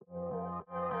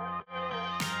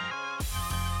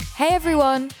Hey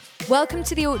everyone! Welcome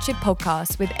to the Orchard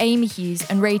podcast with Amy Hughes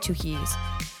and Rachel Hughes.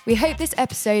 We hope this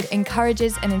episode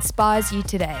encourages and inspires you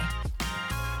today.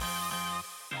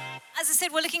 As I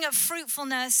said, we're looking at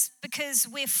fruitfulness because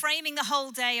we're framing the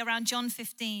whole day around John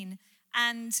 15.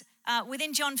 And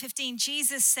within John 15,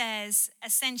 Jesus says,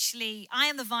 essentially, I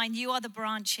am the vine, you are the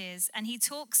branches. And he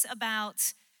talks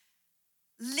about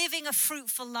living a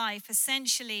fruitful life,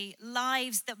 essentially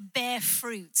lives that bear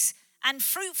fruit. And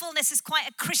fruitfulness is quite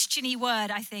a Christian-y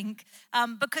word, I think,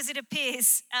 because it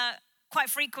appears quite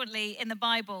frequently in the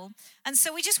Bible. And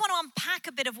so we just want to unpack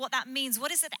a bit of what that means. What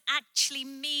does it actually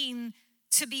mean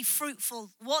to be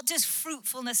fruitful? What does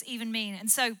fruitfulness even mean?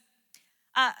 And so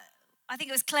I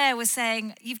think it was Clare was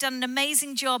saying, you've done an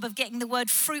amazing job of getting the word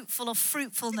fruitful or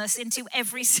fruitfulness into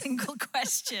every single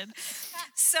question.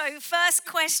 So first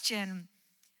question.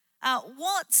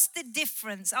 What's the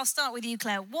difference? I'll start with you,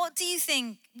 Claire. What do you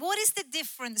think, what is the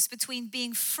difference between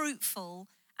being fruitful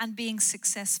and being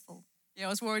successful? Yeah, I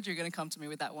was worried you were going to come to me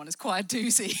with that one. It's quite a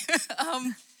doozy.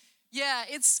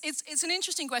 It's an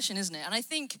interesting question, isn't it? And I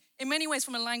think in many ways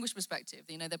from a language perspective,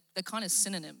 you know, they're kind of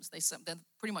synonyms. They're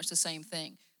pretty much the same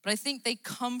thing. But I think they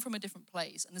come from a different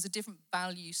place, and there's a different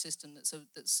value system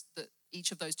that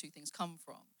each of those two things come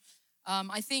from.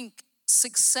 I think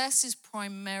success is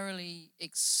primarily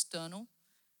external,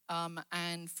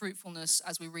 and fruitfulness,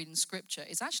 as we read in Scripture,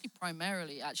 is actually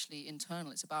primarily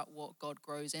internal. It's about what God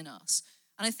grows in us.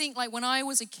 And I think, like, when I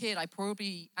was a kid,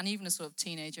 and even a sort of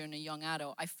teenager and a young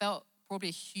adult, I felt probably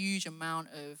a huge amount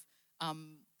of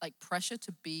pressure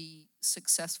to be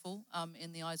successful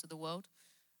in the eyes of the world,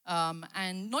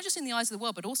 and not just in the eyes of the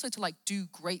world, but also to do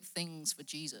great things for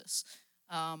Jesus.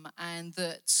 And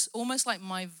that almost like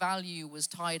my value was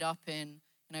tied up in,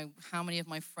 you know, how many of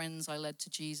my friends I led to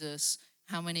Jesus,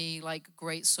 how many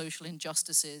great social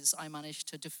injustices I managed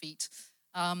to defeat.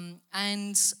 And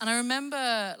I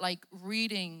remember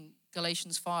reading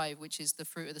Galatians 5, which is the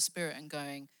fruit of the Spirit, and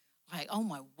going oh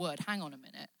my word, hang on a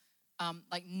minute.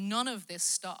 None of this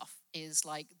stuff is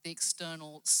the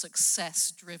external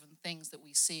success-driven things that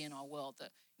we see in our world. That,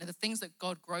 you know, the things that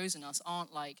God grows in us aren't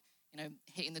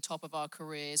hitting the top of our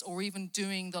careers, or even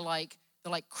doing the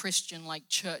Christian,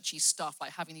 churchy stuff,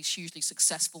 having these hugely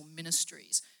successful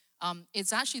ministries.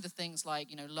 It's actually the things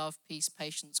love, peace,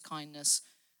 patience, kindness.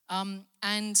 And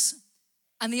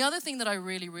the other thing that I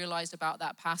really realized about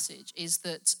that passage is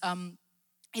that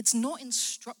it's not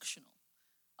instructional.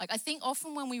 I think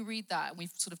often when we read that, and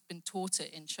we've sort of been taught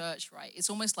it in church, right? It's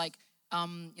almost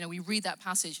we read that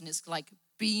passage and it's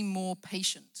be more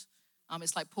patient.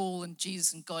 It's like Paul and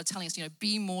Jesus and God telling us,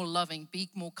 be more loving, be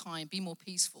more kind, be more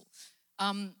peaceful.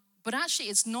 But actually,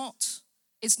 it's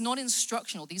not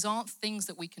instructional. These aren't things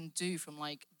that we can do from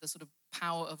the sort of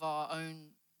power of our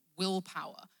own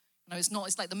willpower. You know, it's not.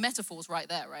 It's like the metaphor's right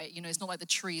there, right? You know, it's not like the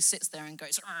tree sits there and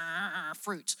goes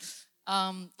fruit.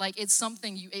 It's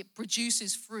something it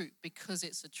produces fruit because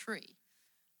it's a tree.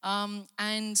 And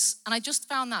I just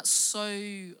found that so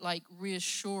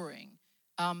reassuring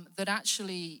that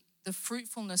actually, the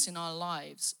fruitfulness in our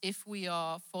lives, if we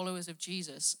are followers of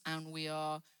Jesus and we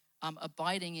are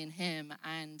abiding in him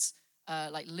and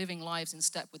living lives in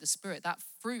step with the Spirit, that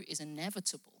fruit is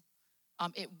inevitable.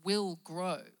 It will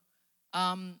grow.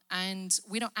 And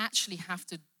we don't actually have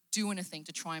to do anything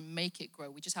to try and make it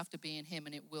grow. We just have to be in him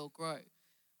and it will grow.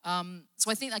 So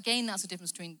I think, again, that's the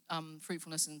difference between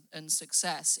fruitfulness and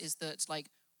success, is that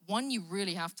one you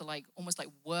really have to almost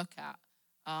work at.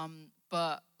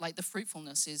 But the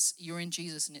fruitfulness is you're in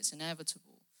Jesus and it's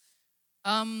inevitable.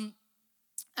 And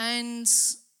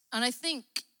I think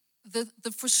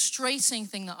the frustrating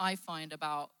thing that I find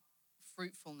about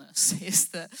fruitfulness is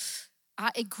that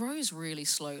it grows really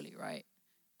slowly, right?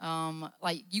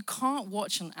 You can't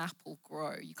watch an apple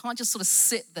grow. You can't just sort of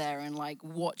sit there and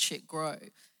watch it grow.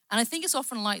 And I think it's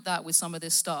often like that with some of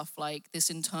this stuff, this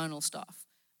internal stuff.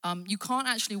 You can't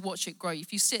actually watch it grow.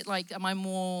 If you sit am I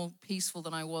more peaceful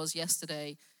than I was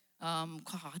yesterday? I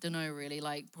don't know really,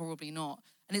 probably not.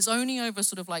 And it's only over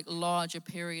sort of larger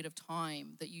period of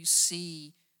time that you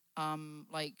see,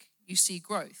 you see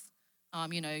growth.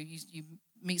 You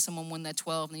meet someone when they're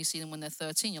 12 and you see them when they're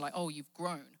 13. You're oh, you've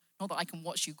grown. Not that I can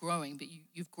watch you growing, but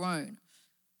you've grown.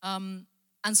 And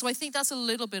so I think that's a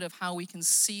little bit of how we can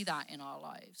see that in our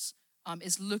lives,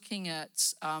 is looking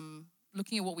at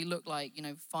what we looked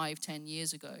 5-10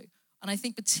 years ago. And I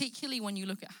think particularly when you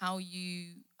look at how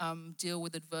you deal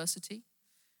with adversity,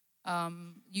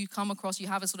 you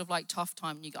have a sort of tough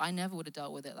time, and you go, I never would have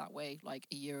dealt with it that way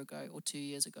a year ago or 2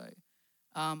 years ago.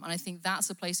 And I think that's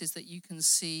the places that you can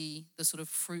see the sort of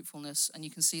fruitfulness, and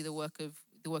you can see the work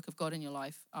of God in your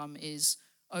life, is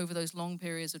over those long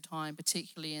periods of time,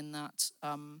 particularly in that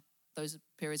those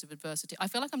periods of adversity. I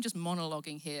feel like I'm just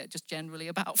monologuing here, just generally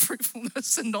about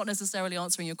fruitfulness and not necessarily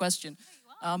answering your question.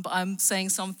 But I'm saying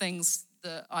some things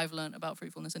that I've learned about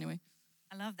fruitfulness anyway.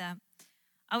 I love that.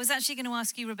 I was actually going to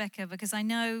ask you, Rebecca, because I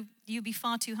know you'd be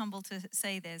far too humble to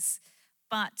say this,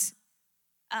 but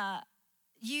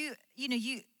you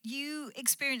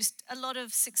experienced a lot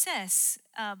of success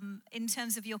in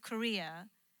terms of your career,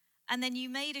 and then you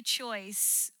made a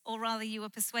choice, or rather you were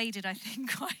persuaded, I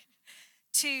think,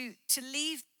 to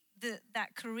leave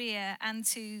that career and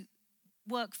to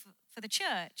work for the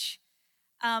church.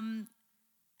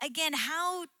 Again,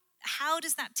 how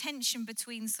does that tension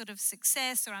between sort of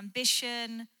success or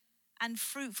ambition and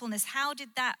fruitfulness, how did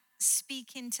that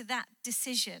speak into that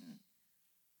decision?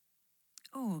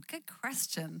 Oh, good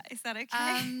question. Is that okay?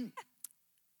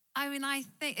 I mean, I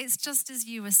think it's just as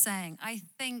you were saying. I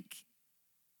think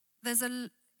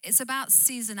it's about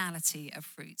seasonality of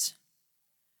fruit.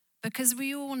 Because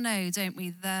we all know, don't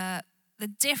we, the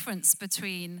difference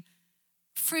between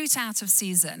fruit out of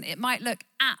season. It might look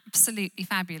absolutely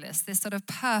fabulous, this sort of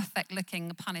perfect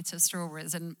looking punnet of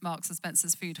strawberries in Marks and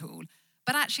Spencer's food hall.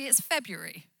 But actually it's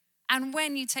February. And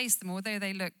when you taste them, although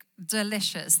they look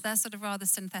delicious, they're sort of rather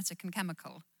synthetic and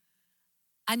chemical.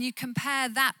 And you compare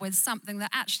that with something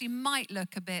that actually might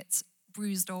look a bit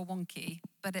bruised or wonky,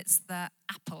 but it's the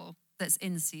apple that's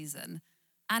in season.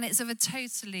 And it's of a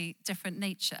totally different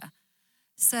nature.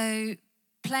 So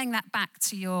playing that back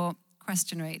to your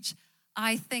question, Rach,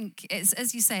 I think it's,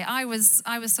 as you say, I was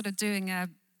sort of doing a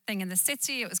thing in the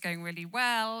city. It was going really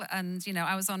well. And,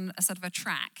 I was on a sort of a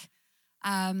track.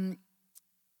 And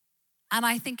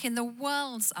I think in the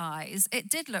world's eyes, it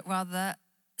did look rather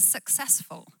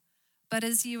successful. But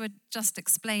as you were just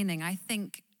explaining, I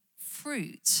think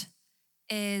fruit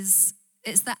it's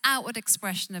the outward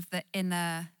expression of the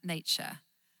inner nature.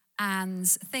 And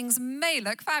things may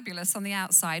look fabulous on the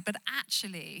outside, but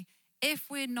actually, if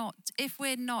we're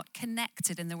not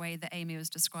connected in the way that Amy was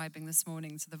describing this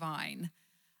morning to the vine,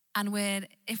 and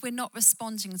if we're not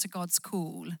responding to God's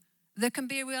call, there can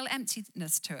be a real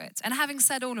emptiness to it. And having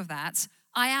said all of that,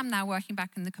 I am now working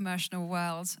back in the commercial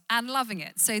world and loving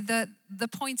it. So the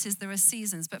point is there are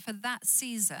seasons, but for that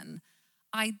season,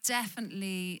 I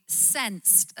definitely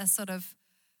sensed a sort of,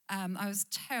 I was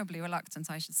terribly reluctant,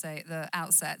 I should say, at the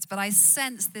outset, but I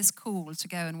sensed this call to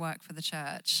go and work for the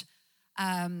church.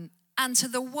 And to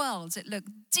the world, it looked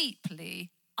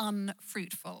deeply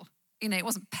unfruitful. It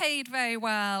wasn't paid very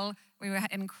well. We were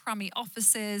in crummy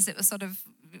offices. It was sort of,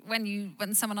 when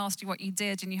someone asked you what you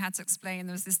did and you had to explain,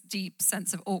 there was this deep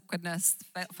sense of awkwardness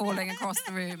falling across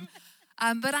the room.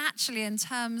 But actually, in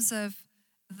terms of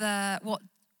what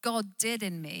God did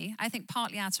in me, I think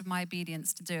partly out of my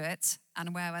obedience to do it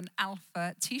and wear an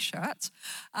Alpha t-shirt,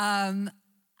 and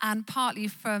partly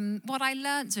from what I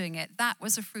learned doing it, that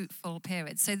was a fruitful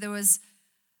period. So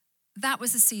that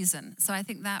was a season. So I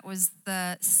think that was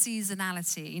the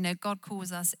seasonality. God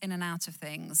calls us in and out of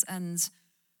things. And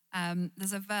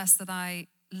there's a verse that I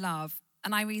love,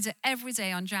 and I read it every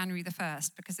day on January the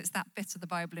 1st because it's that bit of the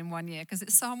Bible in 1 year, because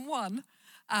it's Psalm 1.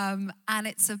 And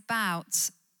it's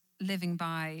about living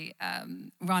by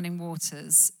running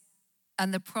waters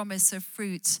and the promise of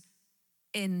fruit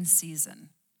in season.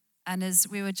 And as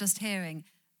we were just hearing,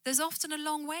 there's often a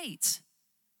long wait.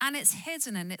 And it's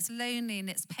hidden and it's lonely and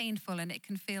it's painful and it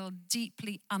can feel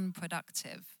deeply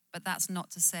unproductive. But that's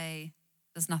not to say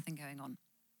there's nothing going on.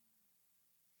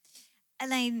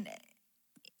 Elaine,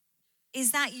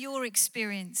 is that your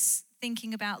experience,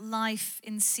 thinking about life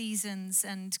in seasons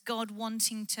and God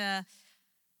wanting to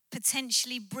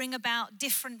potentially bring about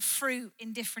different fruit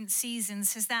in different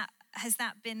seasons? Has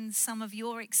that been some of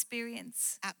your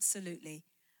experience? Absolutely.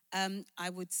 I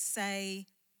would say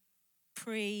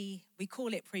we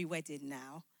call it pre-wedding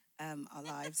now, our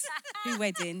lives.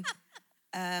 Pre-wedding.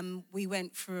 We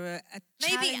went for a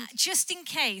maybe challenge. Just in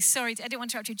case, sorry, I didn't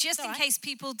want to interrupt you, just in case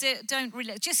people don't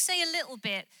really, just say a little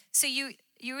bit. So you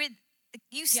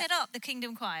set up the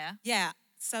Kingdom Choir. Yeah,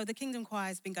 so the Kingdom Choir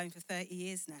has been going for 30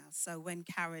 years now. So when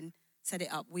Karen set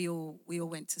it up, we all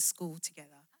went to school together,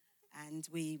 and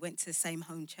we went to the same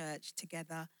home church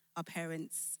together. Our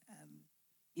parents,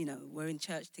 were in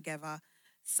church together.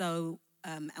 So,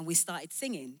 and we started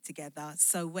singing together.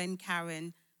 So when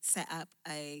Karen set up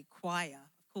a choir,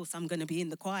 of course, I'm going to be in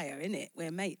the choir, innit? We're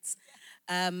mates.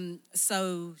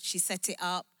 So she set it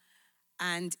up,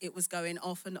 and it was going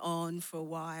off and on for a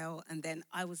while. And then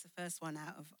I was the first one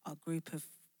out of our group of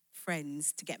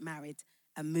friends to get married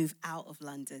and move out of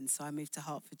London. So I moved to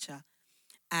Hertfordshire.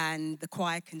 And the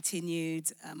choir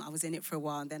continued. I was in it for a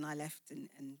while, and then I left and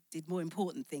did more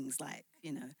important things like,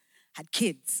 had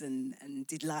kids and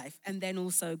did life, and then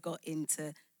also got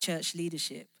into church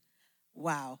leadership.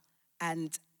 Wow.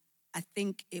 And I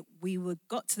think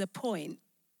got to the point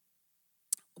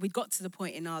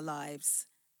in our lives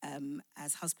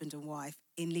as husband and wife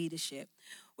in leadership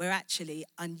where actually,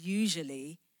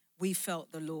 unusually, we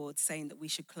felt the Lord saying that we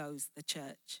should close the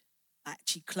church,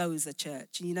 actually close a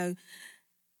church. And, you know,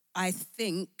 I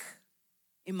think,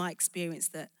 in my experience,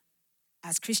 that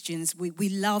as Christians, we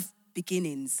love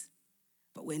beginnings,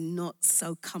 but we're not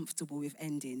so comfortable with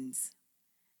endings.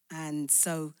 And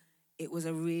so it was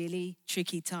a really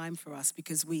tricky time for us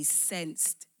because we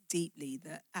sensed deeply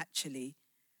that actually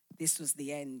this was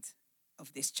the end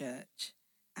of this church.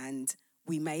 And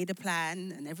we made a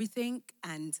plan and everything.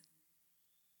 And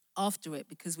after it,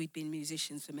 because we'd been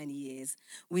musicians for many years,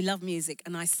 we love music.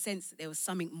 And I sensed that there was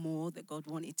something more that God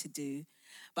wanted to do.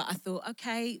 But I thought,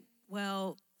 okay,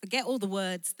 well, forget all the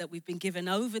words that we've been given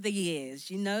over the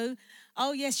years, you know?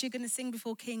 Oh, yes, you're going to sing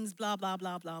before kings, blah, blah,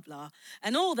 blah, blah, blah.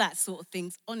 And all that sort of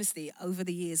things. Honestly, over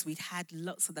the years, we'd had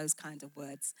lots of those kind of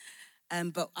words.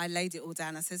 But I laid it all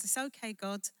down. I said, it's okay,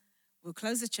 God. We'll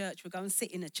close the church. We'll go and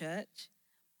sit in a church.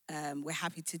 We're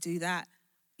happy to do that.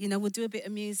 You know, we'll do a bit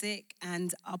of music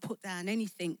and I'll put down any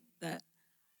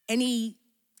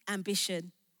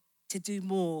ambition to do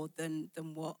more than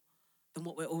what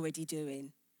we're already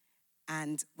doing.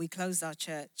 And we closed our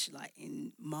church like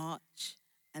in March,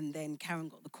 and then Karen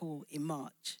got the call in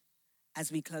March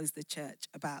as we closed the church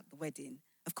about the wedding.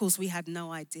 Of course, we had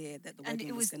no idea that the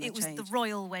wedding was going to change. It was the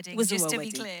royal wedding, just to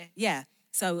be clear. Yeah,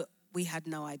 so we had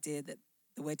no idea that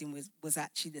the wedding was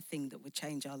actually the thing that would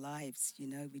change our lives, you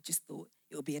know. We just thought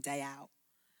it would be a day out.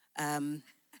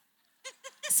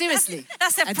 Seriously.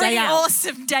 That's a pretty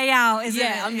awesome day out, isn't it?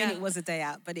 Yeah, I mean, it was a day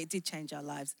out, but it did change our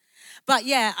lives. But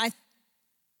yeah,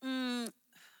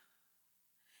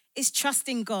 it's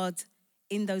trusting God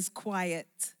in those quiet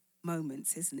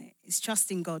moments, isn't it? It's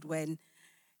trusting God when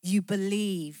you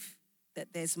believe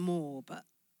that there's more, but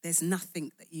there's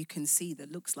nothing that you can see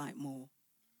that looks like more.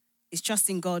 It's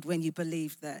trusting God when you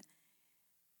believe that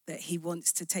he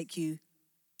wants to take you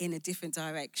in a different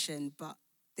direction, but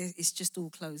it's just all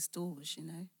closed doors, you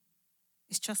know?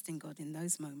 It's trusting God in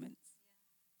those moments,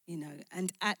 you know,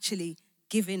 and actually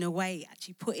giving away,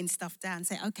 actually putting stuff down,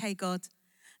 say, okay, God,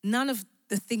 none of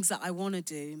the things that I want to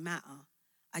do matter.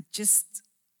 I just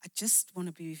want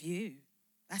to be with you.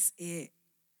 That's it.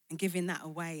 And giving that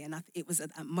away. And it was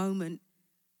at that moment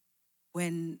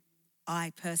when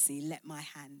I personally let my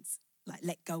hands,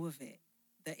 let go of it,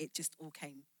 that it just all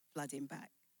came flooding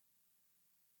back.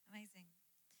 Amazing.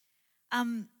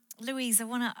 Louise, I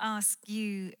want to ask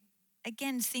you,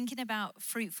 again, thinking about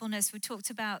fruitfulness, we talked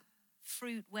about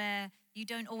fruit where you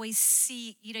don't always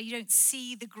see, you don't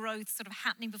see the growth sort of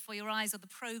happening before your eyes or the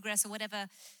progress or whatever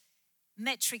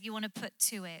metric you want to put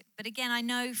to it. But again, I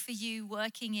know for you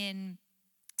working in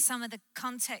some of the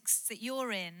contexts that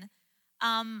you're in,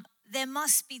 there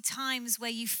must be times where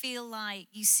you feel like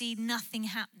you see nothing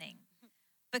happening.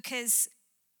 Because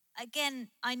again,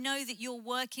 I know that you're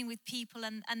working with people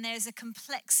and there's a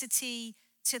complexity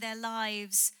to their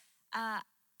lives.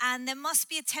 And there must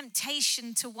be a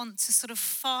temptation to want to sort of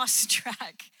fast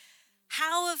track.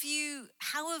 How have you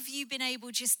been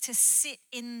able just to sit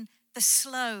in the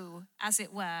slow, as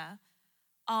it were,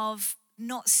 of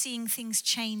not seeing things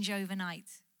change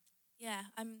overnight? Yeah,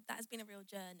 that has been a real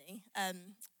journey.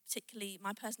 Particularly,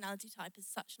 my personality type is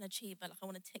such an achiever. Like, I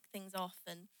want to tick things off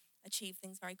and achieve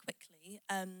things very quickly.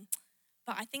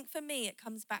 But I think for me, it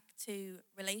comes back to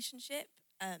relationship.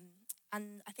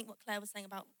 And I think what Claire was saying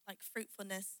about like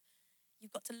fruitfulness,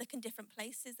 you've got to look in different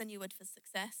places than you would for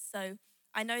success. So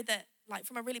I know that, like,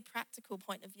 from a really practical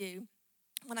point of view,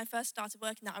 when I first started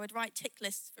working there, I would write tick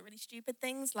lists for really stupid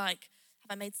things like,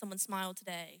 have I made someone smile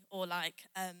today? Or like,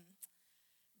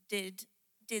 did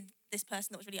this person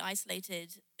that was really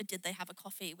isolated, did they have a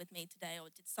coffee with me today? Or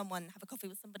did someone have a coffee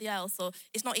with somebody else? Or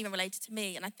it's not even related to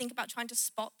me. And I think about trying to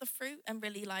spot the fruit and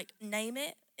really like name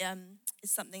it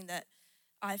is something that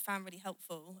I found really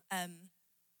helpful.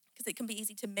 Because it can be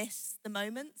easy to miss the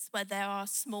moments where there are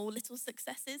small little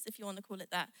successes, if you want to call it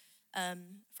that,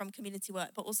 from community work,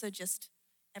 but also just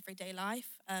everyday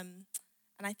life. And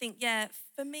I think, yeah,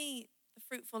 for me, the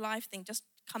fruitful life thing just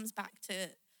comes back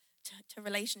to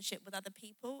relationship with other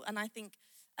people. And I think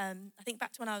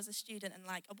back to when I was a student, and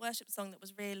like a worship song that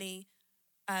was really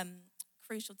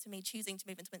crucial to me choosing to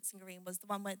move into Winston Green was the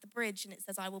one where the bridge, and it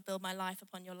says, I will build my life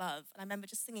upon your love. And I remember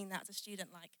just singing that as a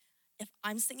student, like, if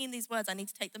I'm singing these words, I need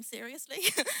to take them seriously.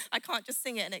 I can't just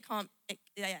sing it and it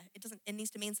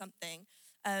needs to mean something.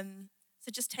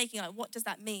 So just taking, like, what does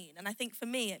that mean? And I think for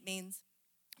me, it means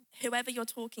whoever you're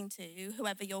talking to,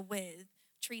 whoever you're with,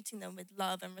 treating them with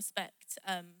love and respect,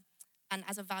 and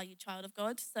as a valued child of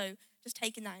God. So just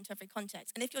taking that into every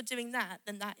context. And if you're doing that,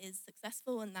 then that is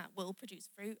successful and that will produce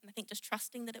fruit. And I think just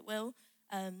trusting that it will.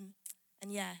 And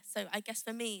yeah, so I guess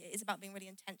for me, it is about being really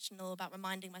intentional, about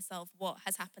reminding myself what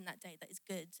has happened that day that is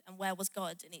good and where was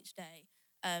God in each day.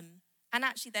 And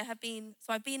actually there have been,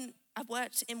 so I've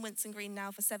worked in Winson Green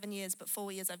now for 7 years, but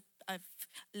 4 years I've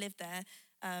lived there.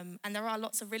 And there are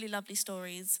lots of really lovely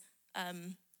stories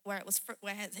where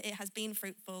it has been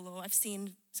fruitful, or I've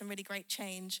seen some really great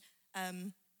change.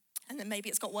 And then maybe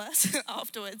it's got worse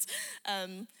afterwards.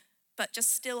 But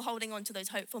just still holding on to those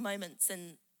hopeful moments,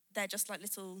 and they're just like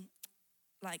little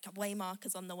way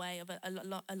markers on the way of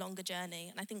a longer journey.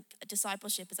 And I think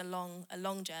discipleship is a long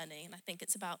journey, and I think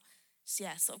it's about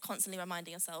sort of constantly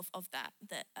reminding yourself of that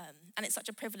and it's such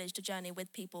a privilege to journey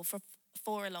with people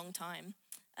for a long time.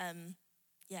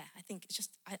 I think it's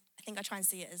just I think I try and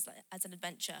see it as an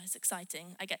adventure. It's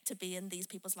exciting. I get to be in these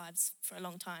people's lives for a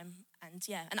long time,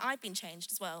 and I've been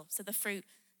changed as well. So the fruit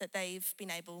that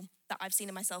that I've seen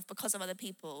in myself because of other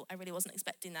people, I really wasn't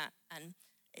expecting that, and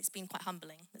it's been quite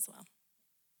humbling as well.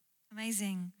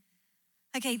 Amazing.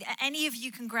 Okay, any of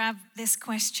you can grab this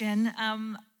question.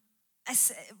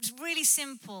 It's really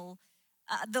simple.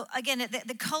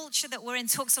 The culture that we're in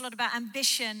talks a lot about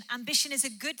ambition. Ambition is a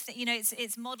good thing. You know,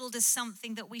 it's modeled as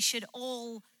something that we should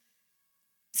all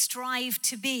strive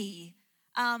to be.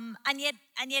 And yet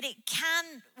it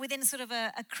can, within sort of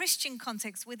a Christian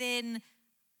context, within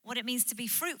what it means to be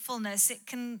fruitfulness, it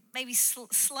can maybe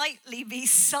slightly be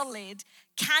solid.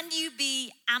 Can you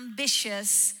be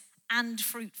ambitious and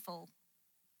fruitful?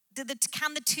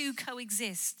 Can the two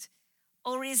coexist?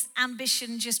 Or is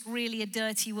ambition just really a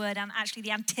dirty word and actually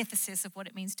the antithesis of what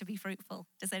it means to be fruitful?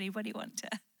 Does anybody want to?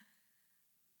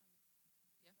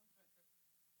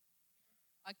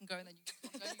 I can go and then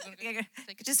you go.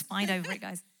 Just find over it,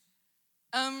 guys.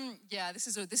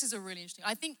 This is a really interesting.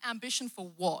 I think ambition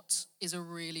for what is a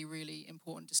really, really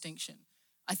important distinction.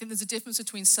 I think there's a difference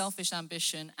between selfish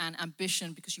ambition and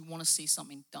ambition because you want to see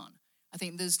something done. I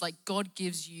think there's God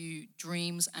gives you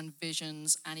dreams and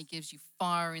visions, and he gives you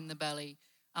fire in the belly.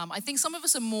 I think some of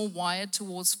us are more wired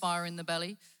towards fire in the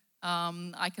belly.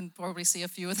 I can probably see a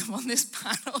few of them on this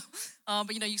panel.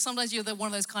 But sometimes you're one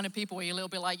of those kind of people where you're a little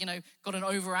bit got an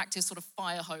overactive sort of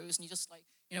fire hose, and you just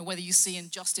whether you see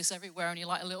injustice everywhere and you're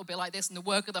a little bit like this, and the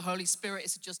work of the Holy Spirit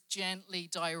is to just gently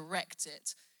direct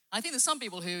it. I think there's some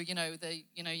people who,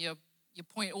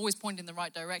 you're always pointing in the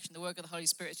right direction. The work of the Holy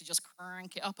Spirit is to just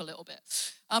crank it up a little bit.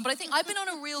 But I think I've been on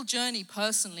a real journey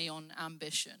personally on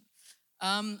ambition.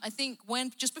 I think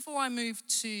just before I moved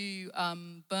to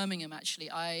Birmingham, actually,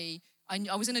 I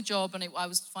was in a job and I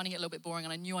was finding it a little bit boring,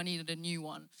 and I knew I needed a new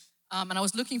one. And I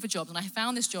was looking for jobs, and I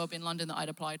found this job in London that I'd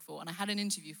applied for, and I had an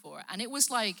interview for it. And it was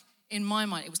in my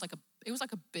mind, it was like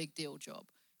a big deal job.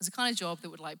 It was the kind of job that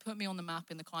would put me on the map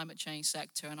in the climate change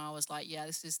sector. And I was like, yeah,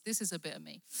 this is a bit of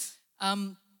me.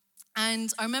 And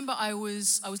I remember I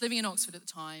was living in Oxford at the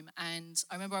time, and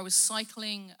I remember I was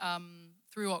cycling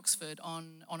through Oxford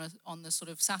on the sort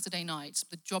of Saturday night.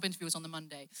 The job interview was on the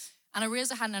Monday, and I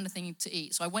realized I hadn't had anything to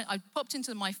eat. So I popped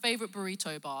into my favorite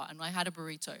burrito bar, and I had a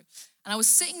burrito. And I was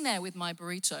sitting there with my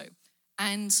burrito,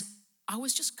 and I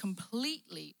was just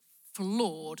completely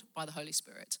floored by the Holy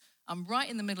Spirit. I'm right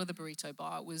in the middle of the burrito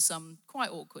bar. It was quite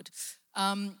awkward.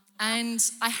 And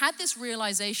I had this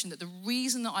realization that the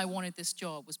reason that I wanted this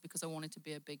job was because I wanted to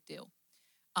be a big deal.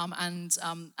 And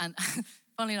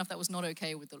funnily enough, that was not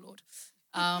okay with the Lord.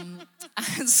 And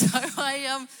so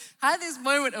I had this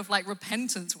moment of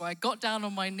repentance where I got down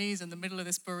on my knees in the middle of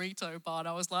this burrito bar, and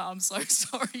I was like, I'm so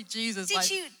sorry, Jesus. Did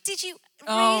you really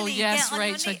Oh, yes, get on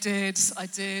Rach, your knees? I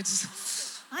did.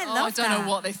 I love that. I don't know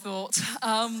what they thought.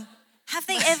 Have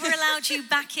they ever allowed you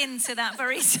back into that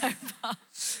burrito bar?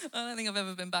 I don't think I've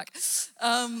ever been back. So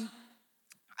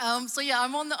yeah,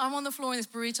 I'm on the floor in this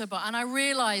burrito bar, and I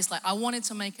realized I wanted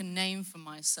to make a name for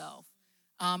myself.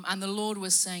 And the Lord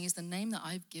was saying, is the name that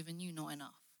I've given you not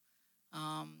enough?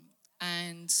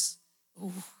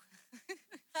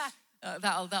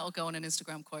 That'll go on an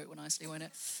Instagram quote nicely, won't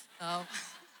it?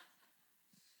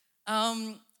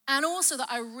 And also that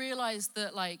I realized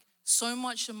that so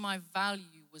much of my value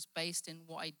was based in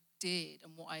what I did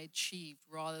and what I achieved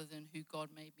rather than who God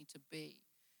made me to be.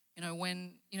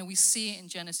 When we see it in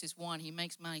Genesis 1, he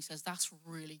makes man, he says, that's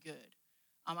really good.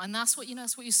 And that's what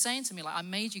you're saying to me. I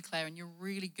made you, Claire, and you're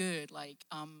really good.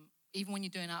 Even when you're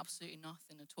doing absolutely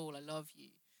nothing at all, I love you.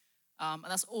 And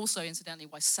that's also, incidentally,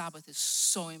 why Sabbath is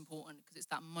so important, because it's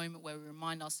that moment where we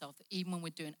remind ourselves that even when we're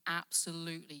doing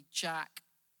absolutely jack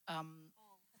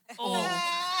all,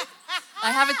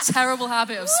 I have a terrible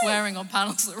habit of swearing on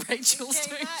panels that Rachel's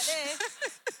doing.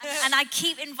 And I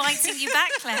keep inviting you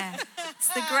back, Claire.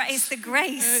 It's the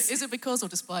grace. Is it because or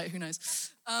despite? Who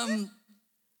knows?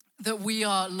 That we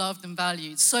are loved and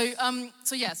valued. So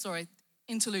yeah, sorry.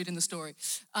 Interlude in the story.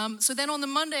 So then on the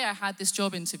Monday, I had this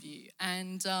job interview,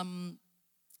 and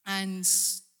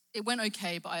it went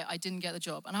okay, but I didn't get the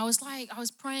job. And I was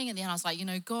praying at the end. I was like,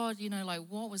 God, like,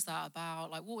 what was that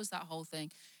about? Like, what was that whole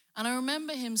thing? And I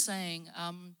remember him saying,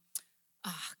 Claire,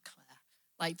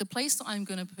 like, the place that I'm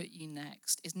going to put you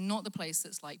next is not the place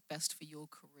that's like best for your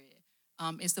career.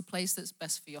 It's the place that's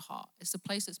best for your heart. It's the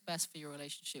place that's best for your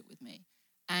relationship with me.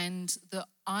 And that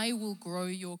I will grow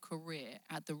your career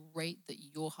at the rate that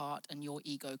your heart and your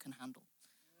ego can handle.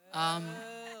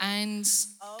 And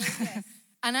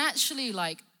actually,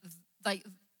 like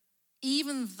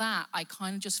even that, I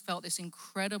kind of just felt this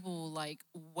incredible like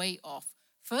weight off.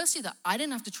 Firstly, that I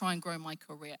didn't have to try and grow my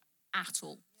career at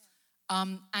all.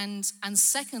 And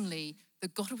secondly,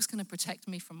 that God was going to protect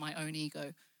me from my own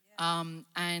ego. And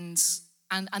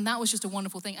that was just a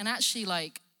wonderful thing. And actually,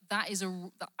 like,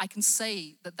 I can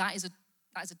say that is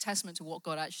a testament to what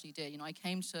God actually did. I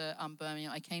came to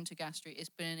Birmingham, I came to Gas Street. It's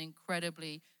been an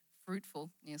incredibly fruitful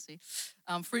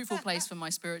place for my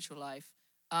spiritual life.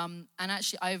 And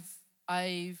actually,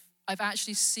 I've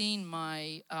actually seen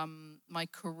my my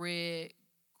career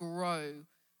grow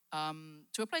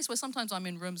to a place where sometimes I'm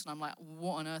in rooms and I'm like,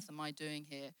 what on earth am I doing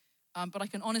here? But I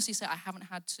can honestly say I haven't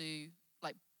had to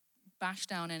like bash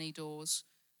down any doors.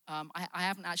 I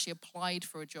haven't actually applied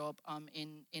for a job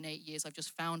in 8 years. I've just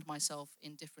found myself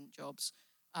in different jobs,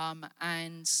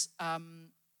 and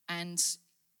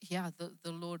yeah,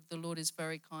 the Lord is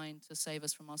very kind to save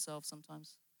us from ourselves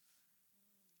sometimes.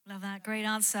 Love that. Great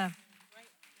answer.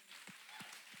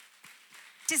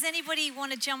 Does anybody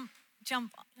want to jump?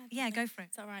 Yeah, go for it.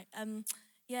 It's all right.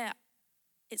 Yeah,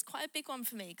 it's quite a big one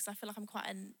for me because I feel like I'm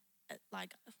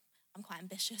quite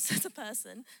ambitious as a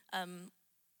person.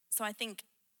 So I think,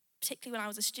 particularly when I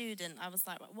was a student, I was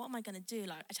like, what am I going to do?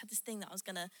 Like, I just had this thing that I was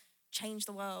going to change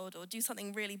the world or do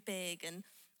something really big. And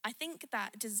I think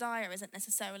that desire isn't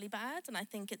necessarily bad, and I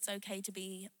think it's okay to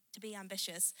be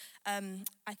ambitious.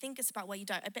 I think it's about where you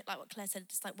a bit like what Claire said,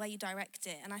 just like where you direct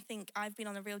it. And I think I've been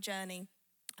on a real journey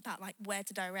about like where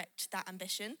to direct that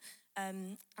ambition.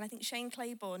 And I think Shane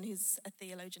Claiborne, who's a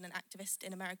theologian and activist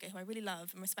in America, who I really love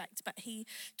and respect, but he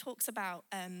talks about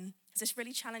this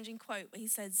really challenging quote where he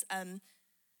says,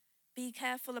 be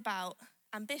careful about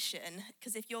ambition,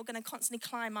 because if you're going to constantly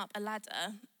climb up a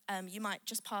ladder, you might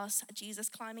just pass Jesus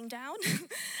climbing down.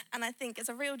 And I think it's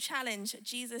a real challenge.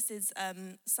 Jesus is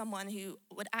someone who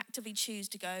would actively choose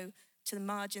to go to the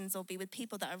margins or be with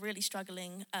people that are really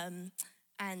struggling.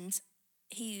 And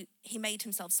he made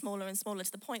himself smaller and smaller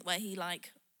to the point where he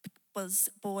like was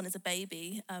born as a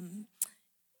baby, and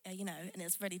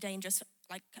it's really dangerous.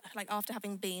 Like after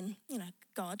having been,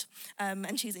 God,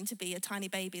 and choosing to be a tiny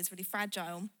baby is really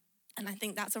fragile. And I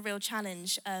think that's a real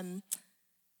challenge,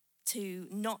 to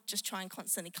not just try and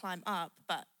constantly climb up,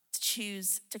 but to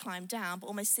choose to climb down, but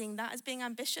almost seeing that as being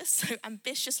ambitious. So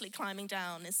ambitiously climbing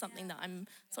down is something that I'm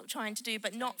sort of trying to do,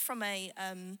 but not from a,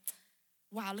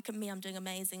 wow, look at me, I'm doing an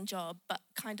amazing job, but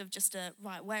kind of just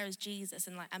right, where is Jesus?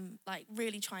 And like, I'm like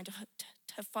really trying to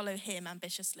follow him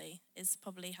ambitiously is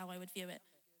probably how I would view it.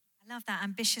 I love that,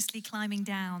 ambitiously climbing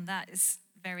down. That is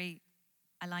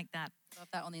I like that. Love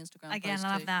that on the Instagram Again, post I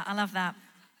love too. that. I love that.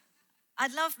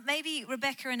 I'd love, maybe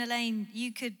Rebecca and Elaine,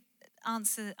 you could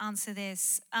answer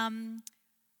this. I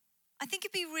think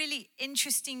it'd be really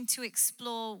interesting to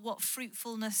explore what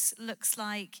fruitfulness looks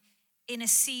like in a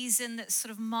season that's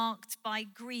sort of marked by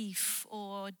grief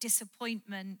or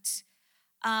disappointment.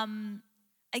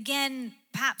 Again,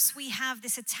 perhaps we have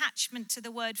this attachment to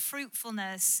the word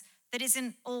fruitfulness that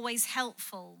isn't always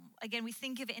helpful. Again, we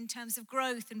think of it in terms of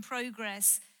growth and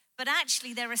progress, but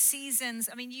actually there are seasons.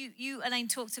 I mean, you Elaine,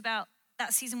 talked about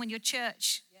that season when your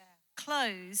church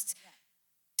closed.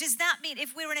 Does that mean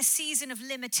if we're in a season of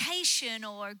limitation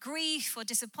or grief or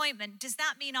disappointment, does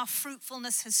that mean our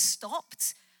fruitfulness has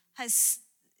stopped, has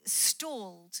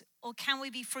stalled, or can we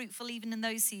be fruitful even in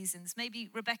those seasons? Maybe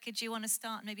Rebecca, do you want to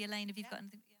start? Maybe Elaine, have you got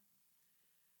anything?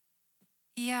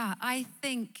 Yeah, I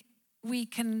think we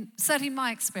can, certainly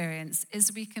my experience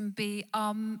is we can be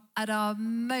at our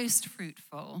most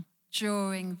fruitful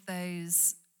during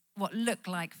those what look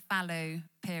like fallow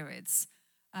periods.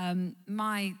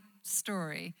 My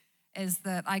story is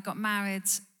that I got married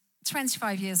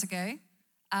 25 years ago.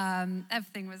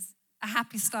 Everything was a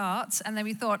happy start. And then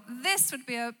we thought this would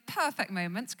be a perfect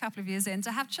moment, a couple of years in,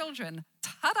 to have children.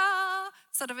 Ta-da!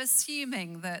 Sort of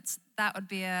assuming that would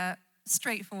be a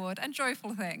straightforward and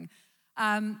joyful thing.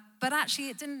 But actually,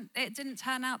 it didn't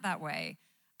turn out that way.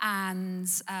 And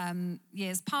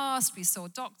years passed, we saw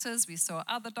doctors, we saw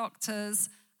other doctors,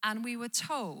 and we were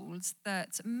told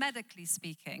that medically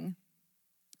speaking,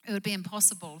 it would be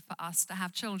impossible for us to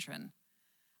have children.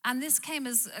 And this came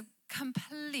as a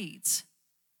complete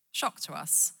shock to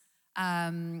us.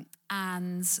 And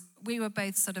we were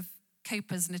both sort of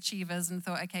copers and achievers and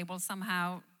thought, okay, we'll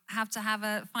somehow have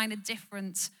to find a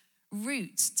different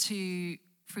route to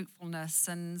fruitfulness.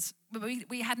 And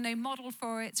we had no model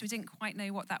for it, so we didn't quite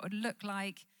know what that would look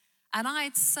like. And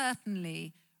I'd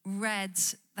certainly read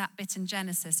that bit in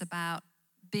Genesis about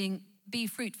be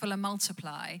fruitful and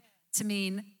multiply to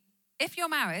mean, if you're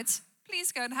married,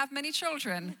 please go and have many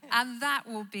children. And that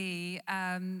will be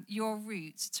your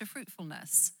route to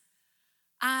fruitfulness.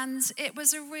 And it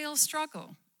was a real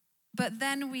struggle. But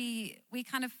then we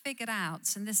kind of figured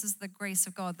out, and this is the grace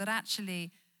of God, that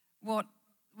actually what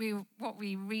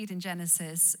we read in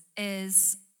Genesis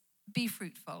is be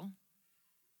fruitful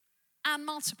and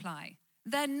multiply.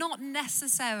 They're not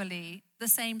necessarily the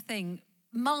same thing.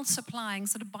 Multiplying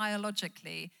sort of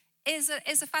biologically is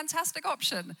a fantastic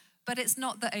option, but it's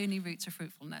not the only route to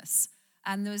fruitfulness.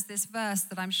 And there was this verse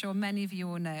that I'm sure many of you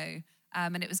all know,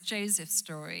 and it was Joseph's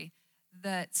story,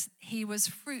 that he was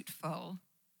fruitful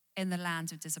in the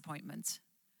land of disappointment.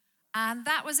 And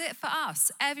that was it for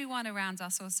us. Everyone around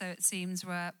us also, it seems,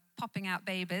 were popping out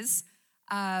babies.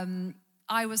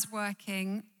 I was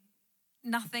working.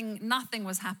 Nothing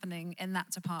was happening in that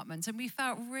department. And we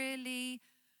felt really,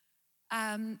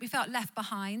 we felt left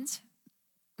behind.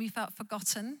 We felt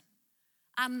forgotten.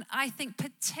 And I think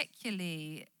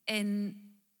particularly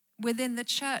within the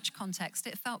church context,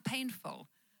 it felt painful,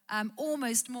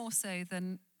 almost more so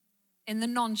than in the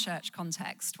non-church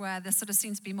context, where there sort of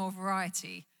seemed to be more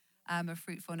variety of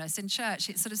fruitfulness. In church,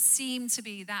 it sort of seemed to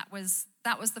be that was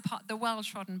the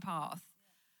well-trodden path.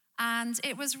 And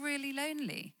it was really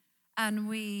lonely. And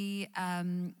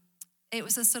it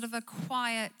was a sort of a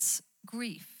quiet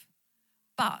grief.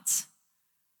 But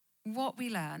what we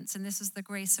learned, and this is the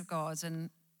grace of God and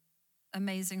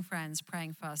amazing friends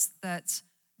praying for us, that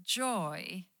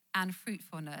joy and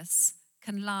fruitfulness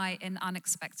can lie in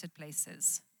unexpected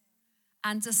places.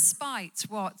 And despite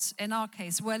what, in our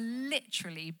case, were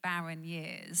literally barren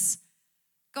years,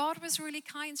 God was really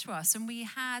kind to us, and we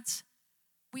had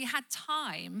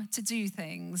time to do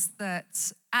things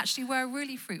that actually were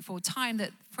really fruitful, time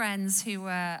that friends who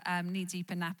were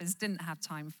knee-deep in nappies didn't have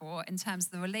time for, in terms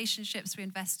of the relationships we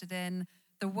invested in,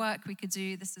 the work we could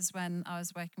do. This is when I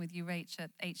was working with you, Rach, at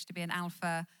HDB and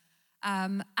Alpha.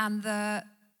 And the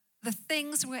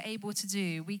things we were able to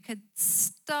do, we could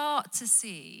start to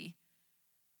see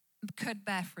could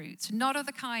bear fruit. Not of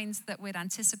the kinds that we'd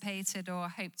anticipated or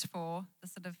hoped for, the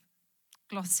sort of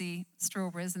glossy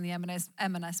strawberries in the M&S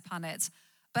punnet,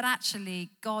 but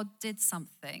actually God did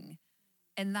something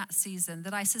in that season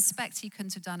that I suspect he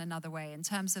couldn't have done another way, in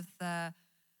terms of the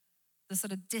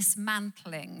sort of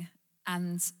dismantling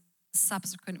and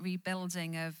subsequent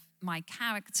rebuilding of my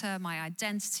character, my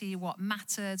identity, what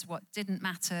mattered, what didn't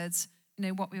matter. You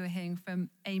know, what we were hearing from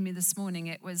Amy this morning,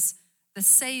 it was the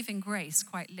saving grace,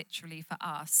 quite literally for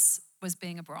us, was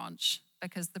being a branch,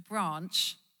 because the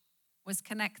branch was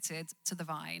connected to the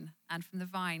vine, and from the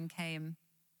vine came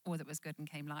all that was good and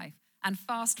came life. And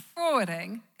fast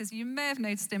forwarding, because you may have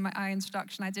noticed in my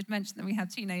introduction, I did mention that we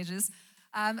had teenagers.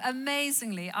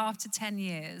 Amazingly, after 10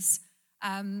 years,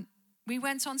 we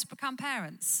went on to become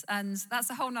parents, and that's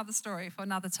a whole nother story for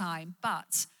another time.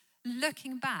 But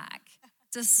looking back,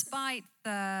 despite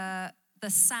the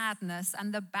sadness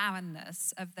and the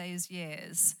barrenness of those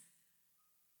years,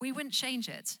 we wouldn't change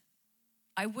it.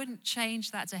 I wouldn't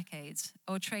change that decade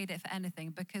or trade it for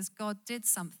anything, because God did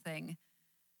something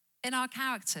in our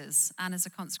characters and as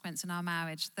a consequence in our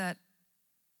marriage that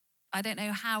I don't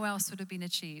know how else would have been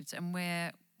achieved, and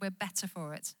we're better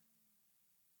for it.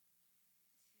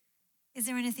 Is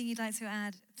there anything you'd like to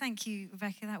add? Thank you,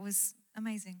 Rebecca. That was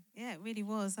amazing. Yeah, it really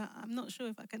was. I'm not sure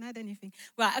if I can add anything.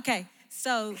 Right, okay.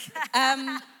 So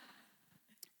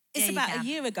it's about a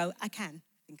year ago. I think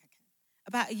I can.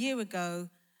 About a year ago,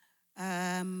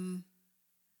 about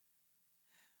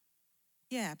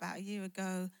a year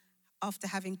ago, after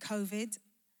having COVID,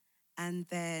 and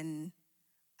then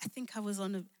I think I was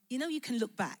on you can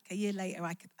look back a year later.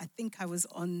 I think I was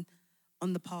on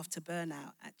the path to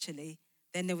burnout, actually.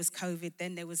 Then there was COVID.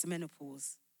 Then there was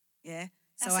menopause. Yeah.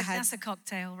 That's a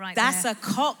cocktail, right? That's there. a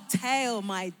cocktail,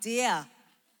 my dear.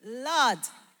 Lord.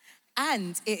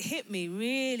 And it hit me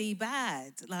really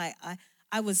bad. Like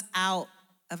I was out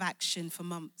of action for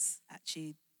months,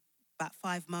 actually, about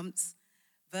 5 months.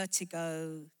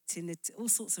 Vertigo, all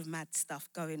sorts of mad stuff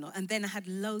going on. And then I had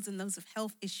loads and loads of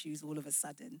health issues all of a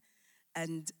sudden,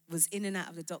 and was in and out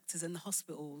of the doctors and the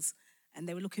hospitals, and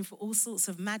they were looking for all sorts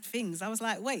of mad things. I was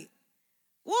like, wait,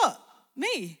 what?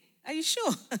 Me? Are you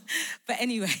sure? But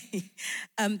anyway,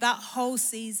 that whole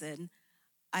season,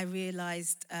 I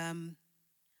realized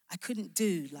I couldn't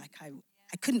do like I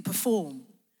couldn't perform.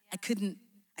 I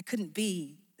couldn't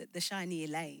be the shiny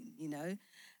Elaine,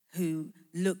 who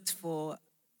looked for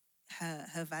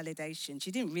her validation.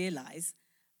 She didn't realize,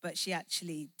 but she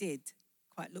actually did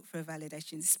quite look for her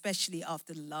validation, especially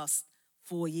after the last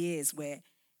 4 years where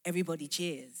everybody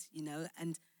cheers,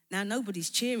 and now nobody's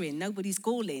cheering, nobody's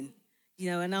calling,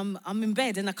 and I'm in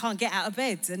bed and I can't get out of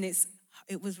bed, and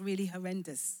it was really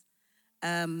horrendous.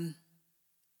 And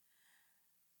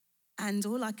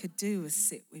all I could do was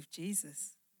sit with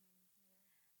Jesus.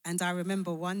 And I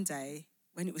remember one day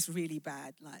when it was really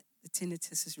bad, like the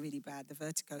tinnitus was really bad, the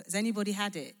vertigo. Has anybody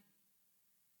had it?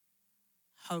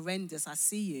 Horrendous, I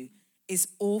see you. It's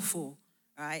awful,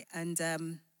 right? And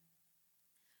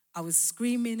I was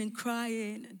screaming and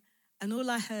crying, and all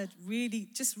I heard really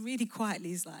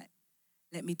quietly is like,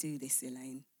 let me do this,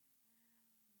 Elaine.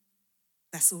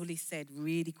 That's all he said,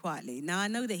 really quietly. Now, I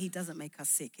know that he doesn't make us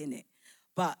sick, innit?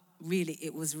 But really,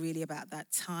 it was really about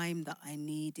that time that I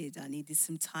needed. I needed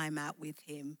some time out with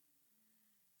him.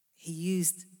 He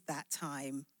used that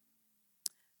time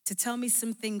to tell me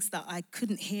some things that I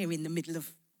couldn't hear in the middle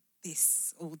of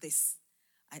all this.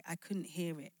 I couldn't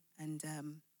hear it. And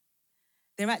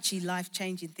they're actually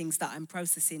life-changing things that I'm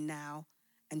processing now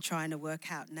and trying to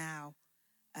work out now.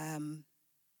 And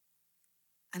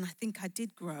I think I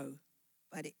did grow.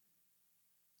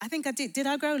 I think I did. Did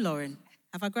I grow, Lauren?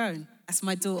 Have I grown? That's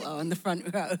my daughter on the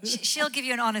front row. She'll give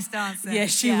you an honest answer. Yeah,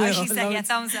 she will. She said,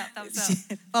 thumbs up, thumbs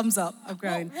up. Thumbs up, I've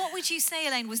grown. What would you say,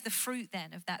 Elaine, was the fruit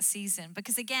then of that season?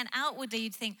 Because again, outwardly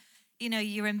you'd think,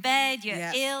 you're in bed, you're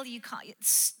ill, you can't,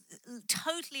 it's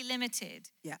totally limited.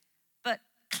 Yeah. But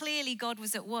clearly God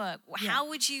was at work. How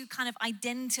would you kind of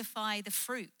identify the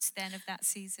fruit then of that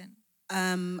season?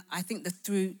 I think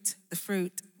the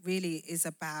fruit really is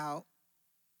about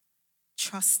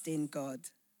trusting God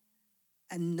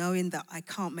and knowing that I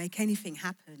can't make anything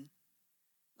happen.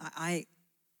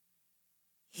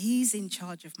 He's in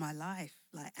charge of my life,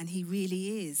 and he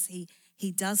really is.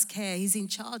 He does care. He's in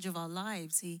charge of our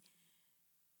lives.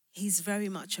 He's very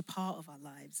much a part of our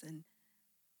lives. And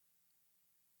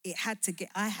I had to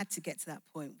get to that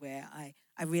point where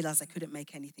I realized I couldn't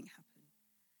make anything happen.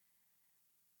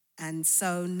 And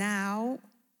so now,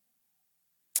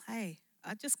 hey,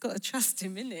 I just got to trust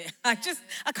him, innit? I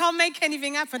can't make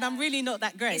anything happen. I'm really not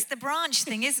that great. It's the branch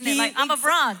thing, isn't it? I'm a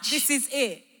branch. This is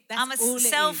it. I'm a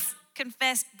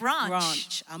self-confessed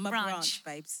branch. I'm a branch,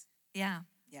 babes. Yeah.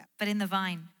 But in the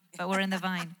vine. But we're in the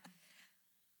vine.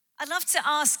 I'd love to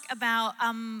ask about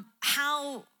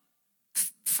how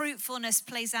fruitfulness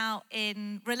plays out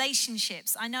in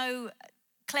relationships. I know,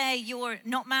 Claire, you're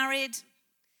not married.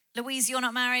 Louise, you're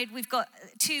not married. We've got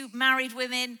 2 married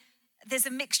women. There's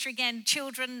a mixture again,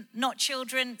 children, not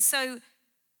children. So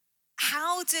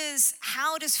how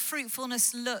does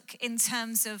fruitfulness look in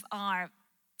terms of our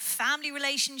family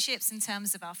relationships, in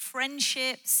terms of our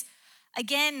friendships?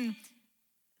 Again,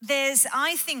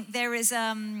 I think there is,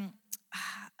 I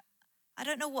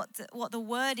don't know what the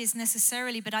word is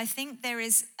necessarily, but I think there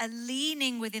is a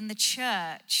leaning within the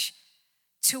church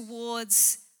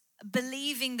towards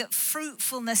believing that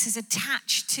fruitfulness is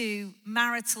attached to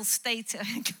marital status.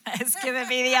 Claire's giving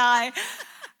me the eye.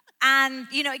 And,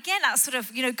 again, that sort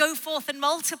of, go forth and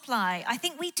multiply. I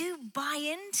think we do buy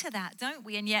into that, don't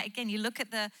we? And yet, again, you look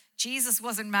at Jesus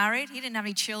wasn't married. He didn't have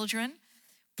any children.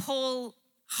 Paul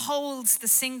holds the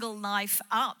single life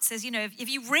up, says, if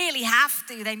you really have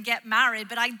to, then get married.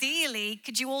 But ideally,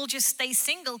 could you all just stay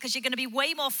single because you're going to be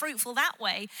way more fruitful that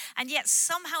way? And yet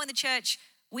somehow in the church,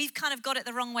 we've kind of got it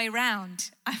the wrong way round.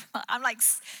 I'm like,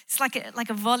 it's like a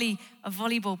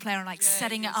volleyball player. I'm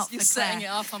setting it up for Claire. You're setting it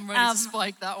up. I'm ready to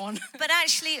spike that one. But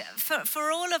actually, for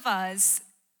all of us,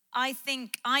 I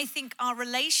think our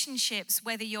relationships,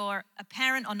 whether you're a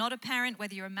parent or not a parent,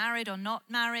 whether you're married or not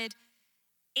married,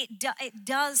 it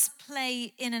does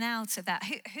play in and out of that.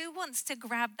 Who wants to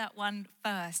grab that one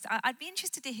first? I'd be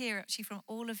interested to hear actually from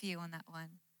all of you on that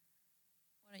one.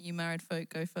 Why don't you married folk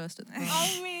go first at the moment?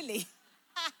 Oh, really?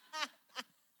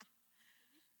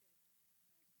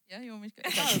 Yeah, you want me to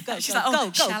Go.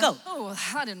 Go. Oh,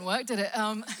 that didn't work, did it?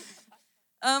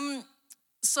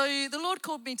 So the Lord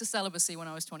called me to celibacy when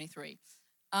I was 23.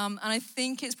 And I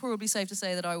think it's probably safe to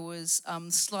say that I was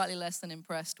slightly less than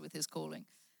impressed with his calling.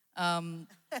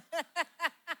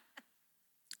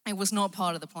 It was not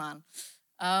part of the plan.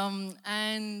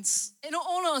 And in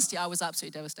all honesty, I was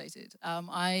absolutely devastated.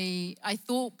 I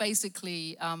thought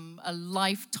basically a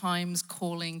lifetime's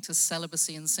calling to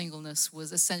celibacy and singleness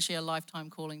was essentially a lifetime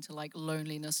calling to like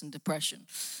loneliness and depression.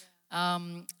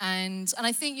 And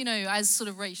I think, as sort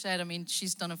of Rach said, I mean,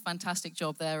 she's done a fantastic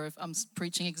job there of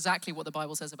preaching exactly what the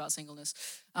Bible says about singleness.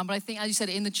 But I think, as you said,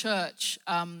 in the church,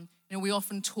 we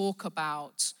often talk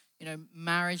about,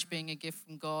 marriage being a gift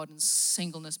from God and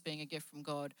singleness being a gift from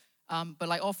God. But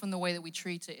like often the way that we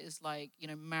treat it is like,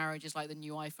 marriage is like the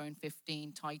new iPhone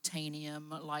 15,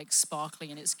 titanium, like sparkling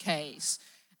in its case.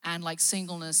 And like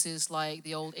singleness is like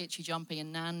the old itchy jumpy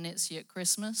and Nan knits you at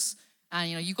Christmas. And,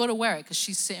 you got to wear it because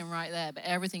she's sitting right there. But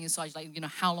everything inside is like,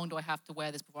 how long do I have to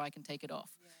wear this before I can take it off?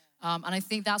 Yeah. And I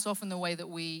think that's often the way that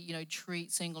we,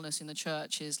 treat singleness in the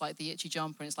church is like the itchy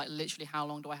jumper. And it's like, literally, how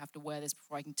long do I have to wear this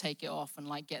before I can take it off and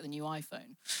like get the new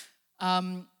iPhone?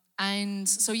 And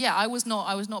so, yeah, I was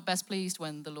not best pleased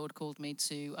when the Lord called me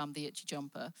to the itchy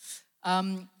jumper.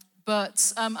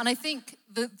 But I think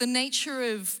the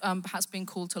nature of perhaps being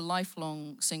called to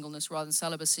lifelong singleness rather than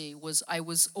celibacy was I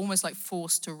was almost like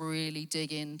forced to really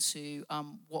dig into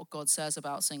what God says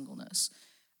about singleness.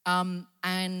 And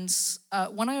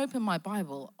when I opened my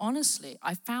Bible, honestly,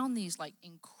 I found these like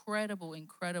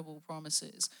incredible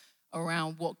promises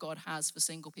around what God has for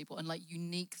single people and like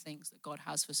unique things that God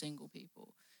has for single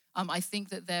people. I think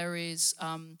that there is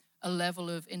a level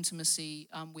of intimacy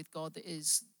with God that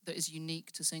is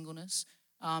unique to singleness.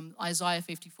 Isaiah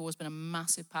 54 has been a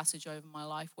massive passage over my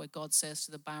life where God says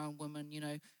to the barren woman,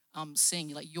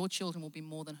 sing, like your children will be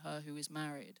more than her who is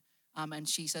married. And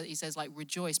he says, like,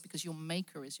 rejoice because your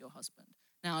maker is your husband.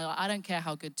 Now, I don't care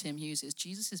how good Tim Hughes is.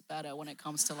 Jesus is better when it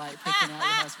comes to like picking out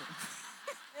your husband.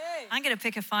 I'm going to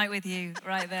pick a fight with you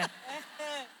right there.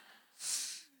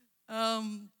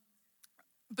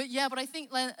 But I think,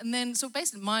 and then, so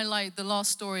basically the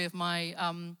last story of my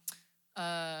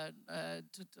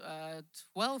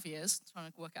 12 years,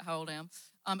 trying to work out how old I am,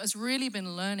 has really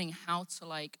been learning how to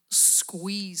like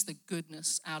squeeze the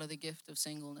goodness out of the gift of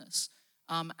singleness.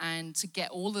 And to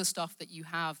get all the stuff that you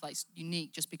have like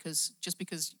unique just because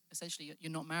essentially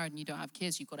you're not married and you don't have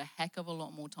kids, you've got a heck of a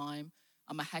lot more time,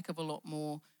 a heck of a lot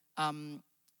more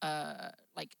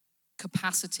like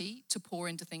capacity to pour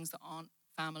into things that aren't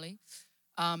family.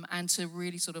 And to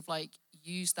really sort of like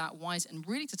use that wise and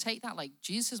really to take that like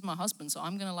Jesus is my husband, so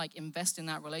I'm gonna like invest in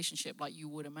that relationship like you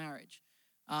would a marriage.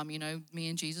 Me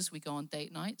and Jesus, we go on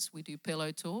date nights, we do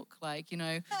pillow talk, like, You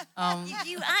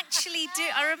actually do.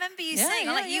 I remember you saying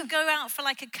you go out for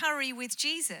like a curry with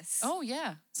Jesus. Oh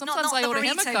yeah. Sometimes not I order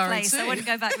him a curry place. too. I wouldn't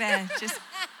go back there. Just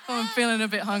I'm feeling a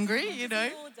bit hungry,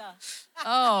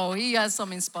 Oh, he has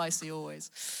something spicy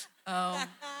always.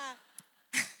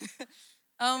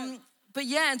 But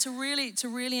yeah, and to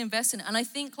really invest in it. And I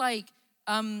think like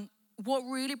what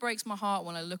really breaks my heart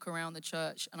when I look around the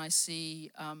church and I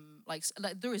see like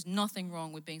there is nothing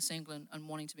wrong with being single and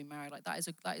wanting to be married. Like that is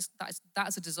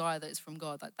a desire that is from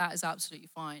God. Like that is absolutely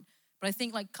fine. But I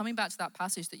think like coming back to that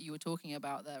passage that you were talking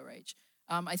about there, Rach,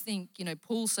 I think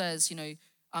Paul says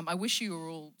I wish you were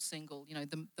all single.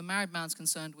 The married man's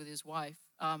concerned with his wife,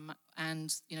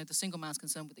 and the single man's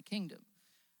concerned with the kingdom.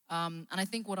 And I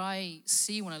think what I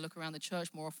see when I look around the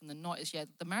church more often than not is,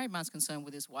 the married man's concerned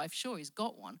with his wife. Sure, he's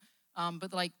got one.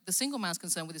 But like the single man's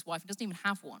concerned with his wife, he doesn't even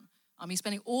have one. He's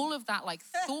spending all of that like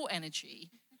thought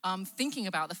energy thinking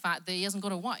about the fact that he hasn't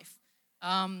got a wife.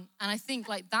 And I think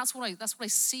like that's what I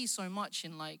see so much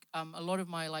in like a lot of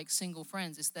my like single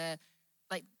friends is their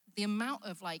like the amount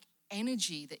of like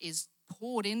energy that is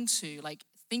poured into like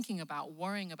thinking about,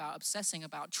 worrying about, obsessing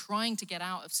about, trying to get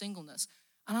out of singleness.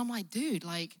 And I'm like, dude,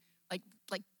 like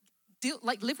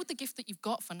live with the gift that you've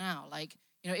got for now. Like,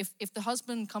 if the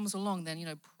husband comes along, then,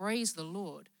 praise the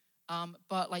Lord.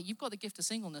 But like, you've got the gift of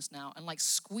singleness now and like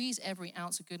squeeze every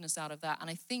ounce of goodness out of that. And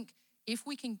I think if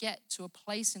we can get to a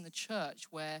place in the church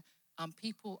where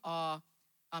people are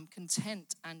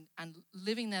content and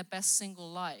living their best single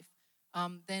life,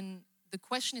 then the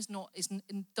question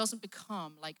it doesn't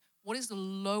become like, what is the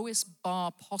lowest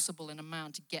bar possible in a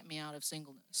man to get me out of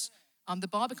singleness? The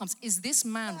bar becomes, is this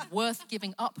man worth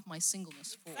giving up my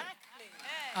singleness for? Exactly.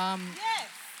 Yes.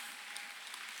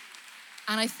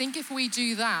 And I think if we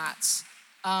do that,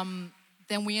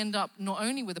 then we end up not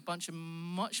only with a bunch of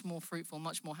much more fruitful,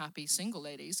 much more happy single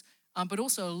ladies, but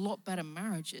also a lot better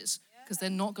marriages because they're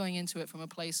not going into it from a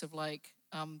place of like,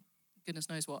 goodness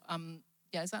knows what.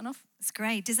 Is that enough? That's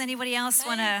great. Does anybody else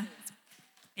want to?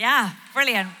 Yeah,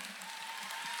 brilliant.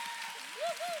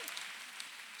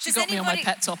 She got me on my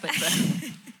pet topic there.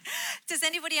 Does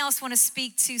anybody else want to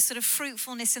speak to sort of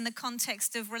fruitfulness in the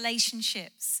context of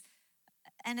relationships?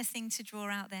 anything to draw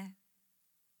out there?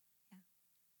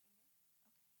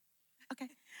 Okay.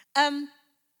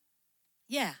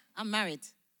 Yeah, I'm married.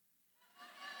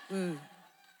 Woo.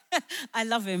 I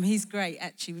love him. He's great,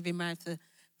 actually. We've been married for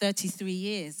 33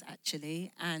 years,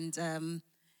 actually. And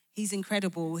he's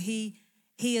incredible. He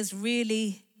has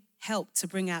really helped to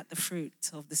bring out the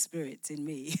fruit of the Spirit in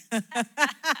me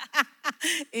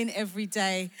in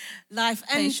everyday life.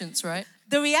 And Patience, right?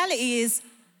 the reality is,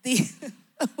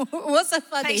 what's so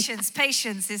funny?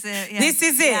 Patience is a... Yeah. This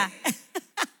is it.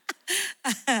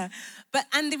 Yeah.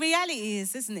 And the reality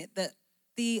is, isn't it, that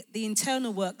the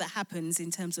internal work that happens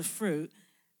in terms of fruit,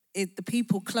 the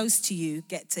people close to you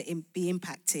get to be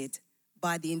impacted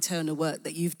by the internal work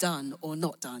that you've done or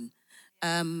not done.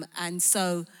 And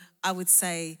so I would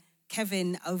say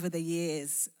Kevin, over the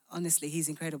years, honestly, he's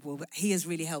incredible, but he has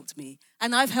really helped me.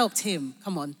 And I've helped him,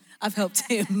 come on, I've helped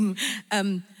him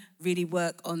really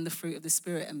work on the fruit of the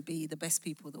Spirit and be the best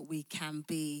people that we can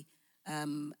be.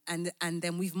 And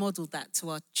then we've modeled that to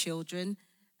our children.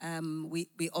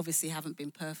 We obviously haven't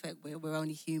been perfect, we're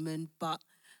only human, but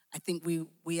I think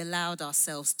we allowed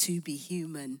ourselves to be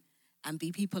human and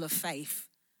be people of faith,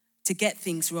 to get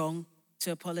things wrong,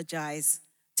 to apologize,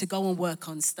 to go and work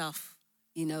on stuff,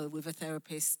 with a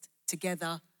therapist,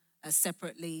 together,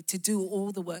 separately, to do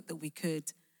all the work that we could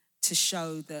to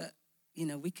show that,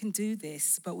 we can do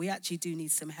this, but we actually do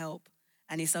need some help.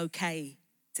 And it's okay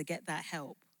to get that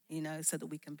help, so that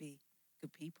we can be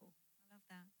good people. I love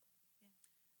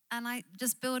that. And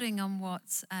just building on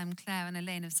what Claire and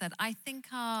Elaine have said, I think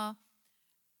our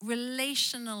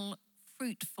relational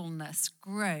fruitfulness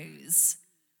grows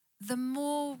the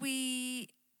more we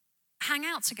hang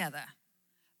out together.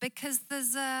 Because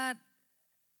I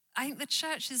think the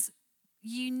church is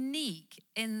unique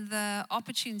in the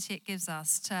opportunity it gives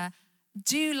us to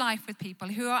do life with people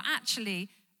who are actually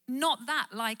not that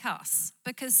like us,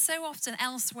 because so often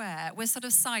elsewhere we're sort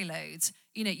of siloed.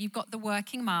 You've got the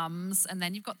working mums, and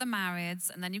then you've got the marrieds,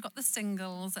 and then you've got the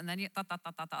singles, and then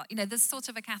there's sort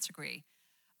of a category.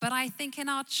 But I think in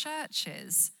our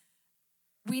churches,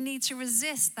 we need to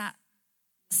resist that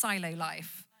silo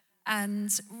life and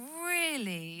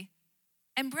really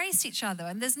embrace each other.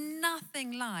 And there's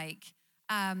nothing like,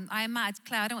 I imagine,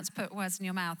 Claire, I don't want to put words in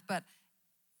your mouth, but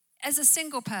as a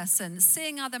single person,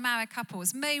 seeing other married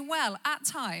couples may well, at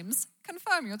times,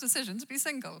 confirm your decision to be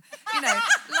single.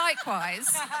 Likewise,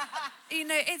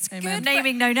 it's Amen. good.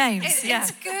 Naming no names.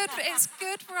 It's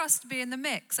good for us to be in the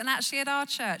mix. And actually, at our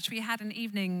church, we had an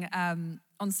evening on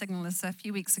Signalness a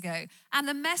few weeks ago, and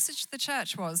the message to the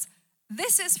church was,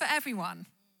 "This is for everyone."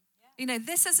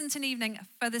 This isn't an evening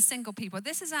for the single people.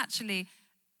 This is actually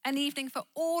an evening for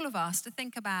all of us to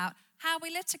think about how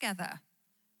we live together.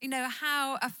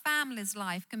 How a family's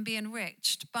life can be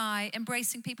enriched by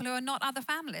embracing people who are not other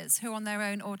families, who are on their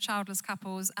own, or childless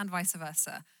couples, and vice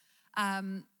versa.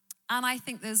 And I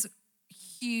think there's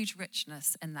huge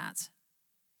richness in that.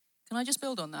 Can I just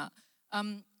build on that?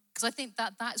 Because I think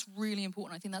that's really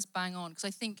important. I think that's bang on. Because I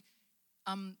think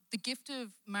the gift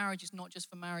of marriage is not just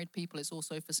for married people, it's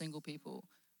also for single people.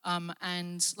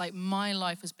 And my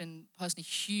life has been personally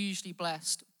hugely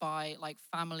blessed by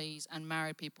families and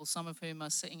married people, some of whom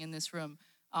are sitting in this room,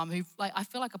 who I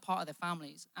feel like a part of their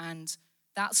families. And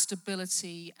that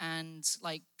stability and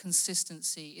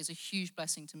consistency is a huge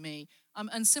blessing to me.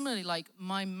 And similarly,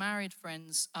 my married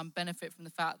friends benefit from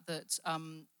the fact that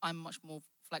I'm much more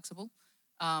flexible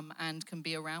and can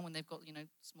be around when they've got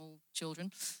small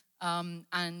children.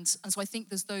 And so I think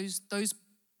there's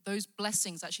those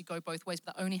blessings actually go both ways,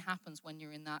 but that only happens when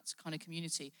you're in that kind of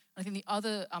community. And I think the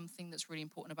other thing that's really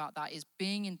important about that is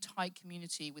being in tight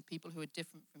community with people who are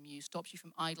different from you stops you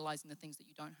from idolizing the things that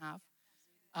you don't have.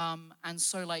 And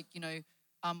so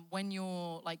when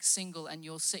you're single and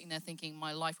you're sitting there thinking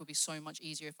my life would be so much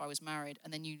easier if I was married,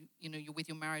 and then you're with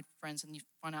your married friends and you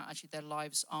find out actually their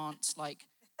lives aren't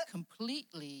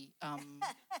completely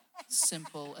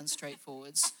simple and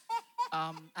straightforward.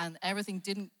 And everything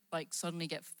didn't suddenly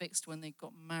get fixed when they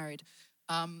got married.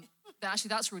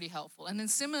 That's really helpful. And then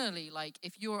similarly,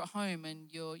 if you're at home and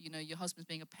your husband's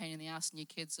being a pain in the ass and your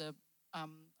kids are, I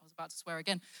was about to swear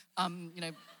again,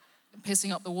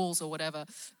 pissing up the walls or whatever.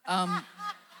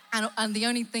 And the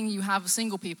only thing you have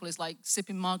single people is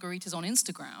sipping margaritas on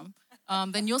Instagram.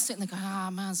 Then you're sitting there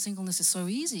going, man, singleness is so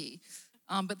easy.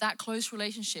 But that close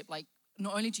relationship,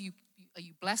 not only are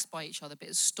you blessed by each other, but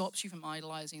it stops you from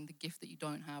idolizing the gift that you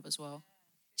don't have as well.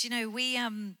 Do you know,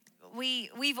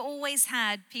 we've always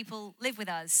had people live with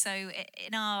us. So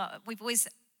we've always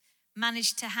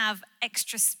managed to have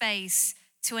extra space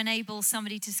to enable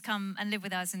somebody to come and live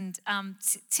with us. And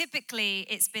typically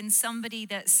it's been somebody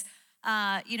that's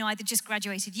either just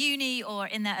graduated uni or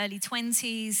in their early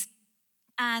 20s.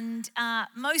 And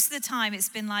most of the time it's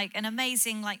been like an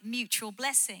amazing like mutual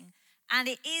blessing. And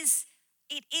it is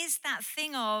that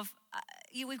thing of,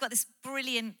 we've got this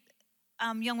brilliant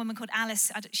young woman called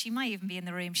Alice. She might even be in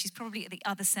the room. She's probably at the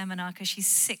other seminar because she's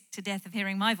sick to death of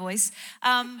hearing my voice.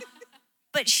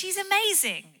 But she's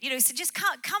amazing, so just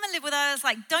come and live with us.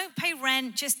 Like, don't pay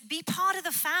rent, just be part of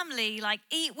the family. Like,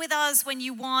 eat with us when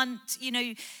you want,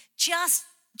 just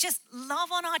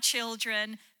love on our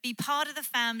children, be part of the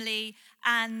family.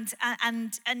 And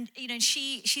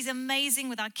she's amazing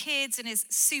with our kids and is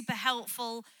super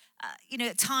helpful,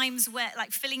 at times where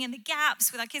like filling in the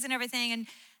gaps with our kids and everything.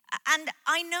 And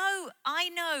I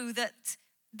know that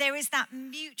there is that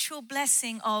mutual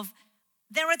blessing of,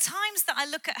 there are times that I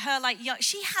look at her like,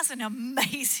 she has an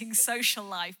amazing social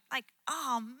life. Like,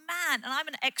 oh man, and I'm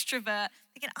an extrovert.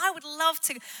 Thinking, I would love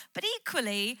to. But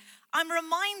equally, I'm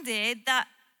reminded that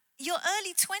your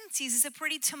early 20s is a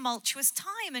pretty tumultuous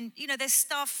time. And, there's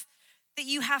stuff that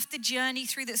you have to journey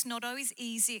through that's not always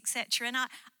easy, etc. And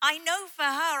I know for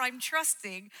her, I'm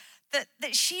trusting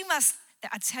that she must,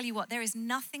 I tell you what, there is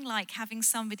nothing like having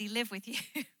somebody live with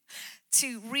you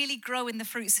to really grow in the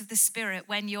fruits of the Spirit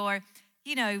when you're,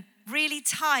 really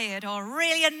tired or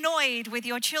really annoyed with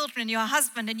your children, your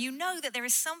husband, and that there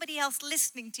is somebody else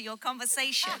listening to your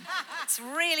conversation. It's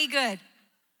really good.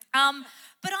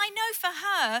 But I know for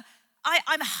her,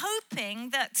 I'm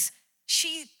hoping that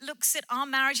she looks at our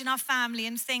marriage and our family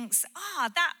and thinks,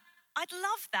 I'd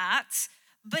love that.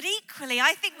 But equally,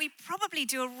 I think we probably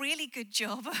do a really good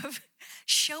job of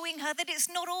showing her that it's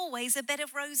not always a bed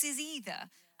of roses either.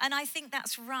 And I think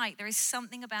that's right. There is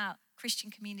something about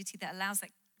Christian community that allows that.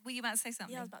 Were you about to say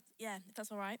something? Yeah, if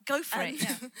that's all right. Go for it.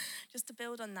 Yeah. Just to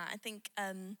build on that, I think,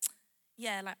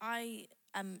 like I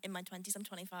am in my 20s, I'm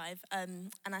 25,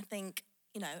 and I think,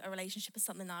 a relationship is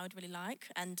something that I would really like.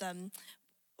 And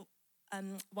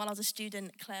while I was a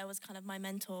student, Claire was kind of my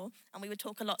mentor, and we would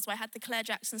talk a lot. So I had the Clare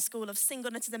Jackson School of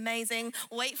Singleness is Amazing,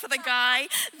 wait for the guy.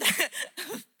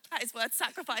 That is worth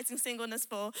sacrificing singleness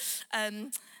for. So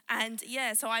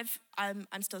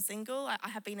I'm still single. I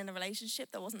have been in a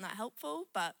relationship that wasn't that helpful,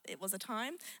 but it was a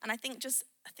time. And I think just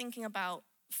thinking about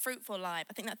fruitful life,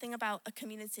 I think that thing about a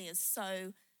community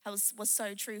was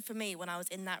so true for me when I was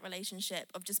in that relationship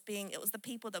of just being, it was the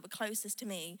people that were closest to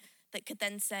me that could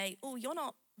then say, oh,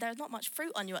 there's not much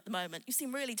fruit on you at the moment. You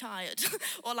seem really tired.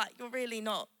 Or like, you're really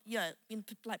not,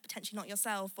 like potentially not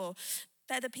yourself. Or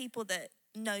they're the people that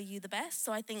know you the best.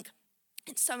 So I think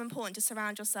it's so important to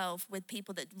surround yourself with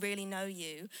people that really know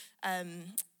you,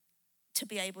 to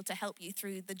be able to help you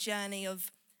through the journey of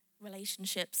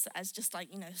relationships as just like,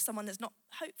 someone that's not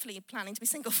hopefully planning to be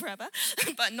single forever,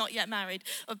 but not yet married,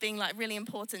 of being like really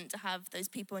important to have those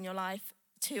people in your life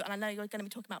too. And I know you're going to be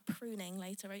talking about pruning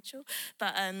later, Rachel,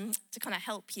 but to kind of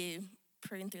help you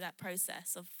prune through that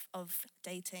process of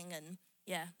dating and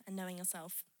knowing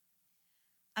yourself.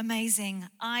 Amazing.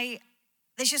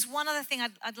 There's just one other thing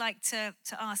I'd like to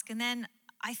ask, and then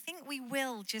I think we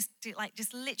will just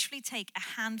literally take a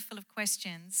handful of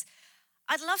questions.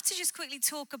 I'd love to just quickly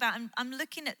talk about, I'm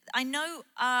looking at, I know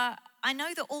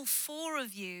that all four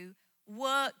of you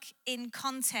work in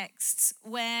contexts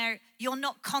where you're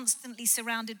not constantly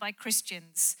surrounded by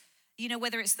Christians.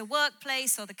 Whether it's the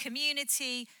workplace or the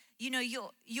community,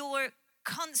 you're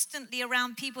constantly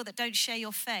around people that don't share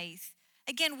your faith.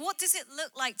 Again, what does it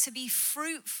look like to be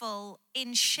fruitful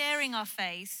in sharing our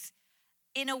faith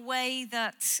in a way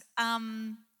that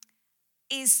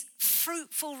is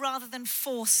fruitful rather than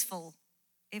forceful?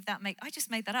 I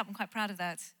just made that up. I'm quite proud of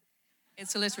that.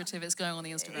 It's alliterative. It's going on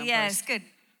the Instagram Yeah, post. it's good.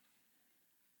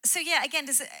 So again,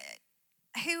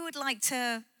 who would like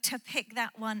to pick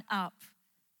that one up?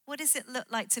 What does it look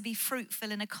like to be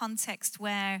fruitful in a context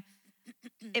where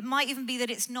it might even be that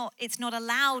it's not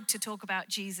allowed to talk about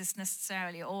Jesus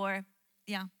necessarily, or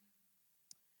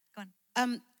go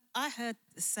on. I heard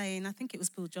the saying, I think it was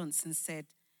Bill Johnson said,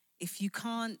 if you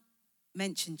can't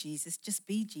mention Jesus, just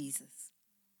be Jesus.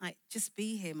 Like, just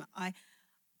be him.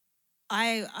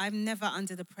 I'm never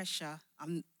under the pressure.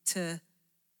 I'm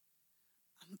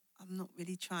not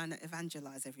really trying to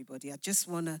evangelize everybody. I just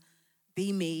want to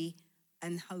be me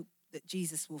and hope that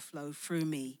Jesus will flow through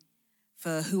me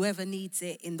for whoever needs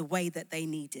it in the way that they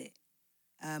need it.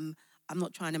 I'm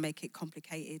not trying to make it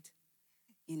complicated.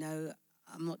 I'm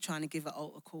not trying to give an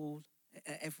altar call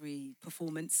at every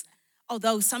performance.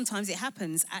 Although sometimes it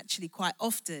happens, actually quite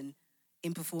often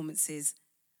in performances,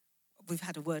 we've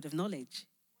had a word of knowledge.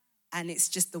 And it's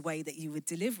just the way that you would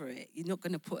deliver it. You're not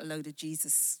going to put a load of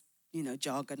Jesus,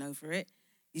 jargon over it.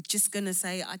 You're just going to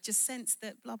say, I just sense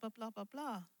that blah, blah, blah, blah,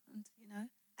 blah.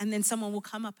 And then someone will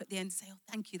come up at the end and say, oh,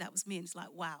 thank you, that was me. And it's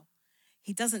like, wow.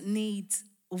 He doesn't need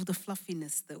all the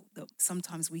fluffiness that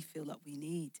sometimes we feel like we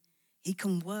need. He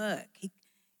can work.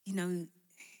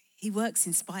 He works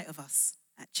in spite of us,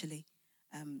 actually.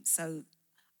 So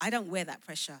I don't wear that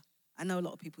pressure. I know a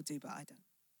lot of people do, but I don't.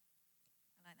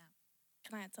 I like that.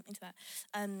 Can I add something to that?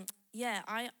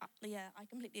 I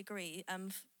completely agree.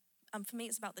 For me,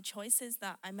 it's about the choices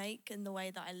that I make and the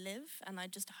way that I live, and I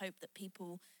just hope that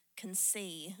people can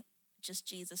see just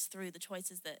Jesus through the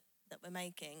choices that we're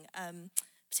making.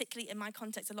 Particularly in my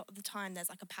context, a lot of the time there's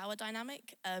like a power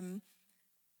dynamic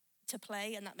to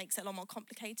play, and that makes it a lot more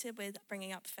complicated with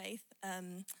bringing up faith.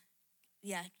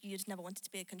 You just never want it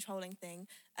to be a controlling thing.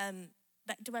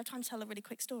 But do I have time to tell a really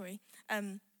quick story?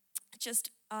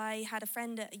 I had a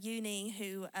friend at uni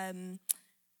who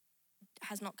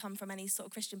has not come from any sort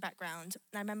of Christian background.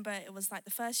 And I remember it was like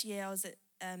the first year I was at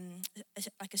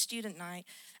like a student night,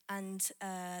 and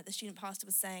the student pastor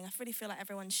was saying, I really feel like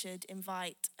everyone should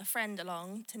invite a friend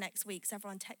along to next week. So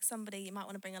everyone text somebody you might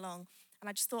want to bring along. And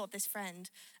I just thought of this friend.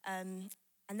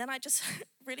 And then I just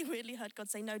really weirdly heard God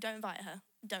say, no, don't invite her.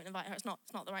 Don't invite her. It's not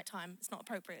the right time. It's not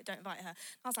appropriate. Don't invite her.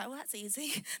 And I was like, well, that's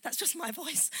easy. That's just my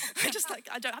voice.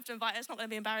 I don't have to invite her. It's not going to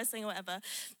be embarrassing or whatever. And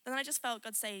then I just felt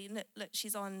God say, look,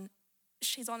 she's on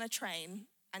a train,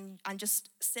 and just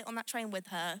sit on that train with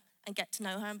her and get to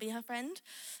know her and be her friend.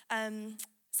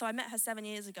 So I met her 7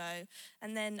 years ago.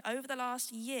 And then over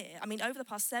the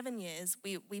past 7 years,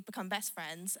 we've become best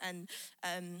friends. And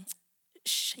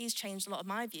she's changed a lot of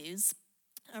my views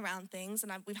around things.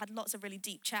 And we've had lots of really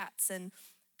deep chats and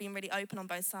been really open on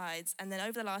both sides. And then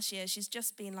over the last year, she's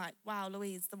just been like, wow,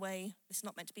 Louise, the way, it's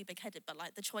not meant to be big-headed, but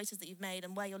like the choices that you've made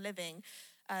and where you're living,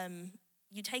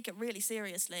 you take it really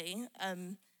seriously.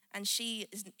 And she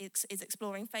is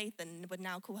exploring faith and would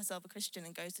now call herself a Christian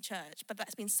and goes to church. But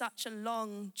that's been such a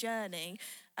long journey.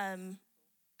 And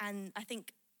I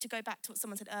think, to go back to what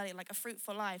someone said earlier, like a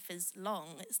fruitful life is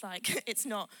long. It's like, it's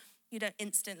not, you don't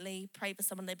instantly pray for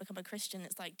someone, they become a Christian.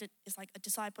 It's like a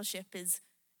discipleship is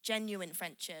genuine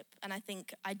friendship. And I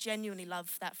think I genuinely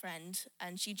love that friend,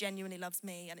 and she genuinely loves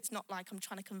me. And it's not like I'm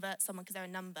trying to convert someone because they're a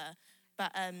number.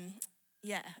 But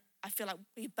I feel like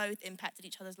we both impacted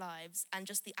each other's lives, and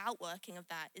just the outworking of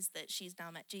that is that she's now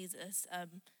met Jesus.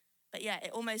 But yeah,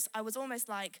 I was almost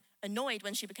like annoyed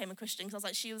when she became a Christian, because I was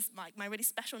like, she was like my really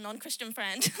special non-Christian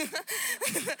friend.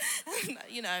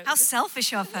 How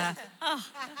selfish of her. Oh.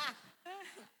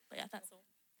 But yeah, that's all.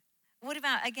 What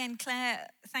about, again, Claire,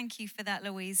 thank you for that,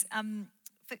 Louise.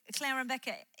 For Claire and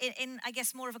Becca, in I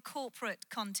guess more of a corporate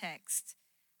context,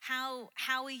 how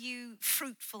are you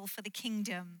fruitful for the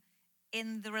kingdom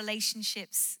in the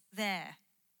relationships there?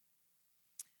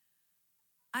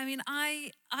 I mean,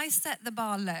 I set the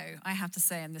bar low, I have to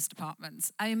say, in this department.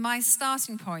 I mean, my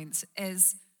starting point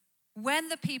is when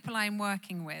the people I'm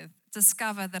working with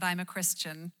discover that I'm a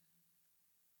Christian,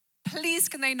 please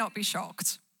can they not be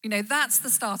shocked? That's the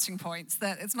starting point.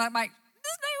 That it's like, there's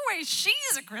no way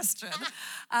she's a Christian.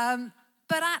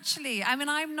 But actually, I mean,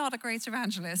 I'm not a great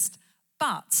evangelist,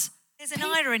 but... There's an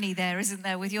irony there, isn't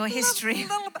there, with your history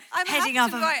I'm heading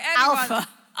up of Alpha.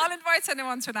 I'll invite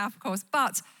anyone to an Alpha course,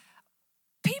 but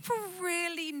people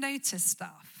really notice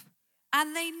stuff.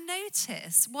 And they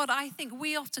notice what I think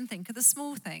we often think are the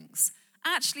small things.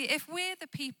 Actually, if we're the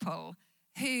people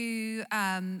who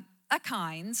are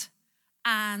kind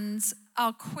and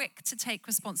are quick to take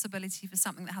responsibility for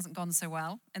something that hasn't gone so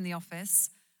well in the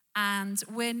office, and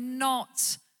we're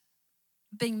not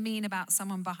being mean about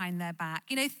someone behind their back,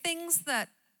 things that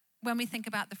when we think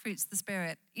about the fruits of the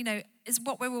Spirit, is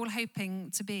what we're all hoping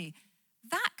to be.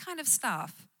 That kind of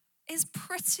stuff is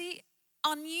pretty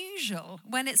unusual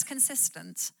when it's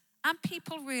consistent, and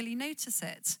people really notice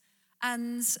it.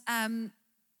 And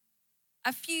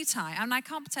a few times, and I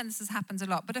can't pretend this has happened a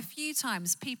lot, but a few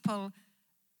times people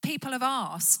have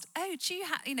asked, oh, do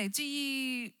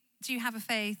you have a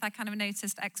faith? I kind of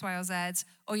noticed X, Y, or Z.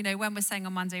 Or, when we're saying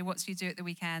on Monday, what do you do at the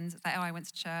weekend? It's like, oh, I went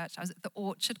to church. I was at the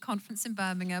Orchard Conference in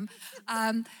Birmingham.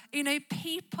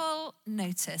 People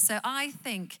notice. So I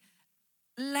think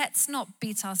let's not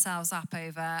beat ourselves up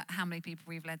over how many people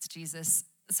we've led to Jesus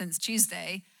since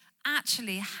Tuesday.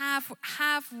 Actually,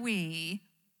 have we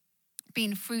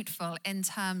been fruitful in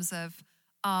terms of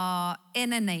our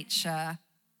inner nature,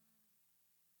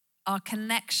 our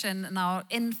connection and our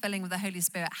infilling with the Holy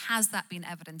Spirit? Has that been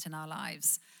evident in our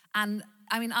lives? And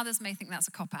I mean, others may think that's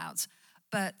a cop-out,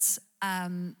 but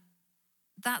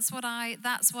that's my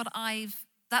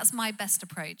best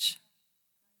approach.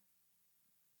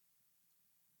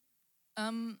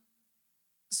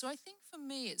 So I think for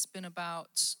me, it's been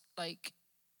about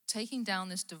taking down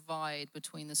this divide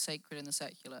between the sacred and the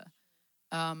secular.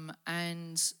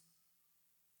 And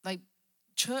like,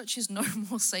 church is no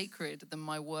more sacred than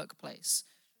my workplace.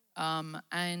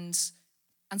 And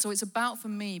so it's about, for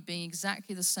me, being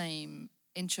exactly the same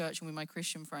in church and with my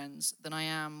Christian friends than I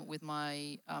am with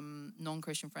my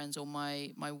non-Christian friends or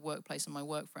my workplace and my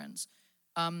work friends.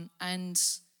 And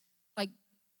like,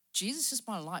 Jesus is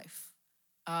my life.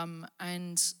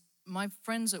 And my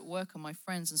friends at work are my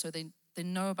friends. And so they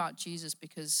know about Jesus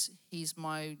because he's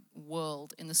my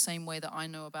world in the same way that I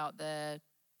know about their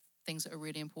things that are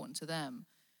really important to them.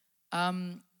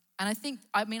 And I think,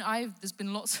 there's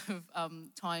been lots of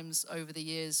times over the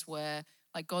years where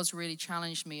like God's really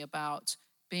challenged me about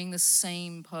being the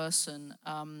same person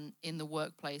in the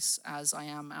workplace as I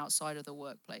am outside of the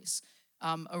workplace.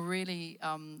 A really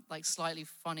like slightly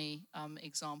funny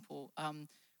example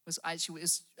was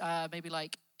maybe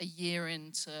like a year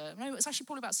into, no, it's actually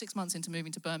probably about 6 months into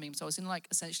moving to Birmingham. So I was in like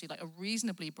essentially like a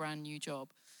reasonably brand new job.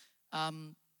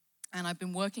 And I've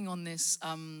been working on this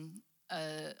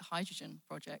hydrogen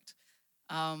project.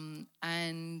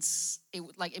 And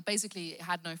it basically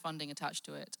had no funding attached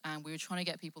to it. And we were trying to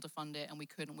get people to fund it and we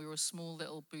couldn't. We were a small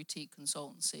little boutique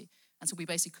consultancy. And so we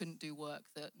basically couldn't do work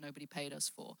that nobody paid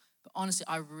us for. But honestly,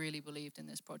 I really believed in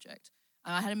this project.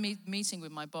 And I had a meeting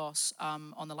with my boss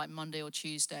on the like Monday or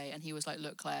Tuesday. And he was like,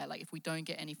 look, Claire, like if we don't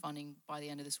get any funding by the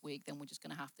end of this week, then we're just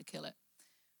going to have to kill it.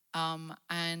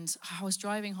 And I was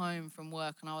driving home from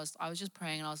work and I was just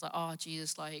praying and I was like, oh,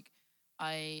 Jesus, like,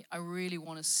 I really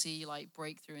want to see like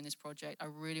breakthrough in this project. I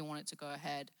really want it to go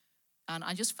ahead. And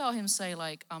I just felt him say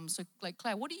like, so like,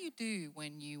 Claire, what do you do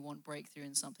when you want breakthrough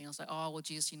in something? I was like, oh, well,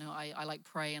 Jesus, I like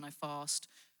pray and I fast.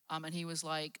 And he was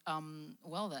like,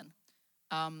 well then.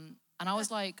 And I was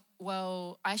like,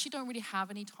 well, I actually don't really have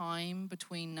any time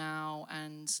between now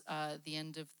and the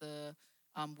end of the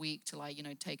week to like,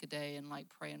 take a day and like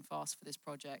pray and fast for this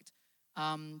project.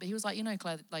 But he was like,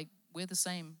 Claire, like we're the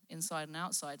same inside and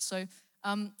outside. So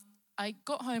I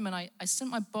got home and I sent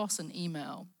my boss an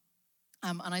email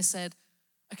and I said,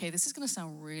 okay, this is going to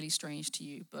sound really strange to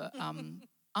you, but I'm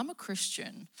a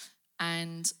Christian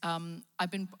and I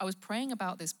was praying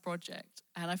about this project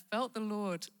and I felt the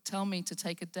Lord tell me to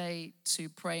take a day to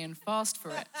pray and fast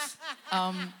for it.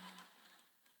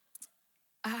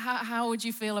 How would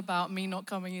you feel about me not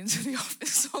coming into the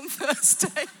office on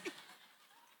Thursday?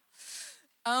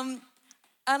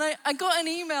 And I got an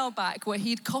email back where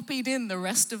he'd copied in the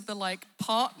rest of the like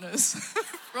partners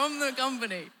from the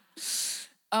company.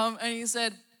 And he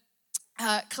said,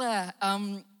 Claire,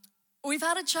 we've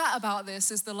had a chat about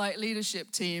this as the like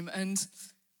leadership team and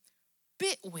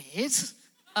bit weird,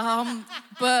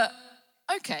 but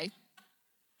okay.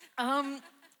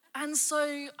 And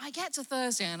so I get to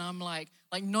Thursday and I'm like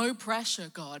no pressure,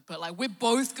 God, but like we're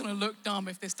both gonna look dumb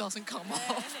if this doesn't come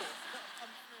off.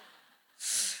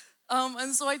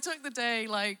 And so I took the day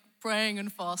like praying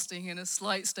and fasting in a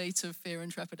slight state of fear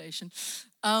and trepidation.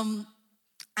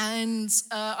 And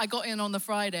I got in on the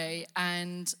Friday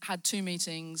and had 2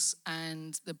 meetings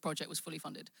and the project was fully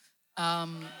funded.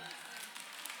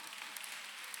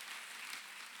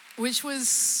 Which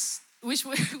was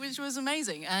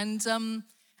amazing. And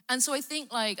so I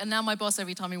think like, and now my boss,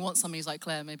 every time he wants something, he's like,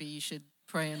 Claire, maybe you should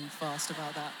pray and fast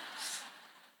about that.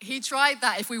 He tried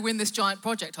that. If we win this giant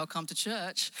project, I'll come to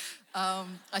church.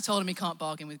 I told him he can't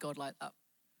bargain with God like that.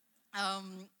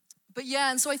 But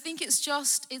yeah, and so I think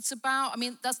it's about,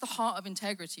 that's the heart of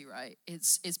integrity, right?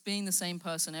 It's being the same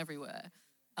person everywhere.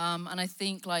 And I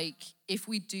think like, if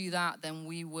we do that, then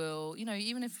we will,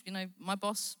 even if, my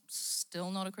boss still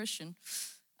not a Christian,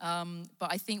 but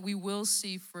I think we will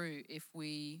see fruit if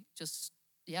we just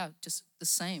the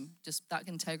same, just that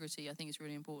integrity, I think is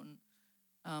really important.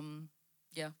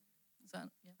 Yeah.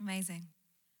 Amazing.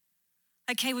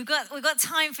 Okay, we've got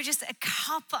time for just a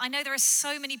couple. I know there are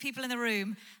so many people in the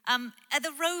room. Are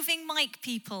the roving mic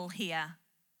people here?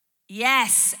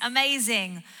 Yes,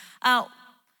 amazing.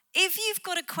 If you've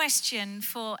got a question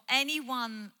for any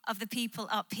one of the people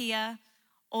up here,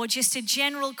 or just a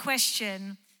general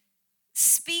question,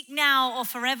 speak now or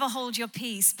forever hold your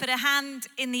peace. Put a hand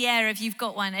in the air if you've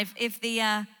got one. If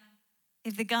the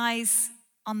guys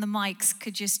on the mics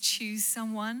could just choose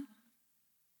someone.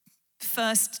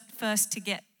 First to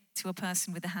get to a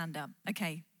person with a hand up.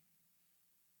 Okay.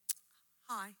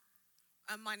 Hi,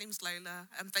 my name's Lola.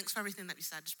 Thanks for everything that you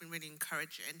said. It's been really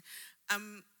encouraging.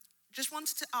 Just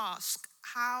wanted to ask,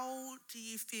 how do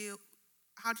you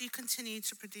continue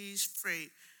to produce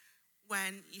fruit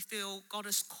when you feel God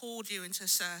has called you into a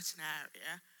certain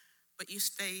area, but you've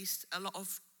faced a lot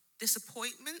of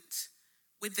disappointment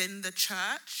within the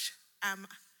church?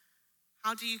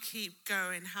 how do you keep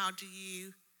going? How do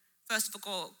you, first of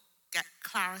all, get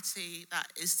clarity that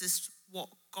is this what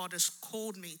God has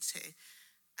called me to?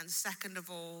 And second of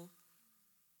all,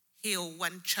 heal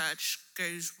when church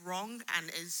goes wrong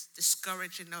and is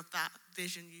discouraging of that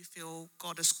vision you feel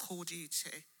God has called you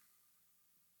to.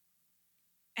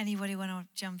 Anybody want to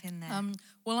jump in there?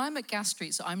 Well, I'm at Gas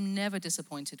Street, so I'm never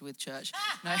disappointed with church.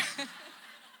 No.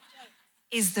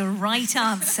 Is the right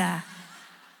answer.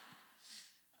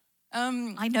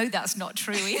 I know that's not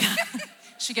true either.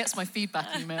 She gets my feedback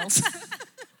emails.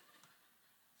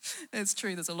 It's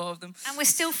true, there's a lot of them. And we're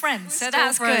still friends, so Still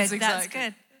that's friends, good. exactly.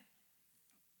 That's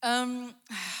good.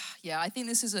 Yeah, I think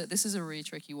this is a really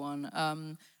tricky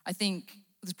one. I think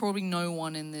there's probably no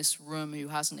one in this room who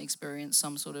hasn't experienced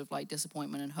some sort of like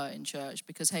disappointment and hurt in church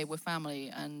because, hey, we're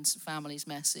family and family's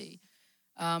messy.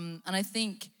 And I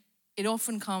think it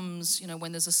often comes,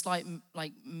 when there's a slight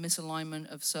like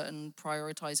misalignment of certain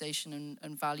prioritization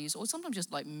and values, or sometimes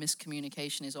just like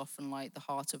miscommunication is often like the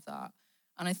heart of that.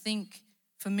 And I think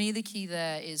for me, the key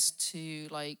there is to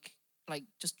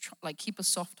keep a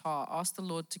soft heart. Ask the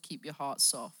Lord to keep your heart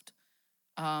soft,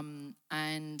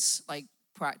 and like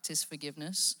practice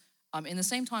forgiveness. In the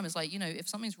same time as if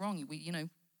something's wrong,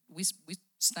 we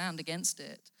stand against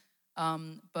it.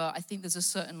 But I think there's a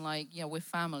certain we're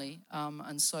family,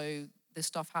 and so this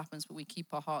stuff happens, but we keep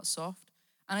our hearts soft.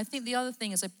 And I think the other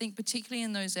thing is, I think particularly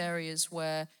in those areas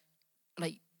where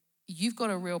you've got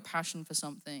a real passion for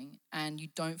something and you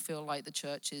don't feel like the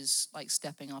church is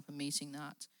stepping up and meeting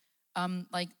that,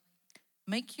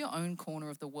 make your own corner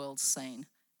of the world sane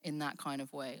in that kind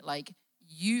of way.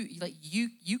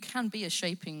 You can be a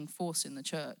shaping force in the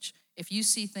church. If you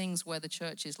see things where the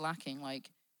church is lacking,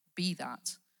 be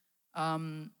that.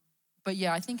 But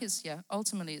yeah, I think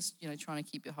ultimately it's, trying to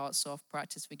keep your heart soft,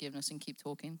 practice forgiveness, and keep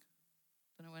talking.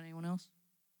 Don't know anyone else.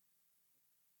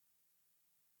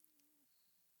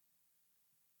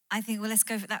 I think, let's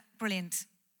go for that. Brilliant.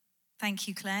 Thank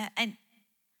you, Claire. And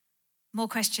more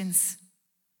questions?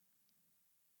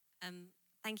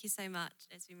 Thank you so much.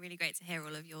 It's been really great to hear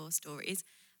all of your stories.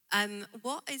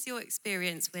 What is your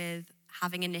experience with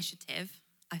having initiative?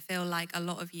 I feel like a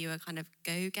lot of you are kind of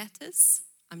go-getters.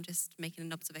 I'm just making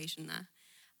an observation there.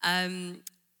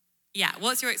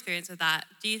 What's your experience with that?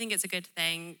 Do you think it's a good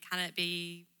thing? Can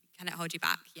it hold you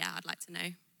back? Yeah, I'd like to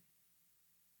know.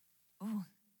 Oh,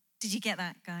 did you get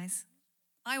that, guys?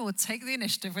 I will take the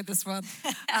initiative with this one.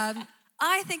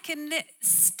 I think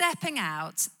stepping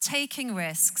out, taking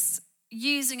risks,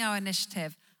 using our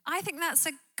initiative, I think that's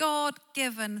a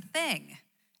God-given thing.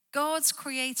 God's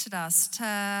created us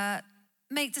to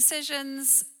make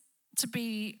decisions, to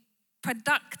be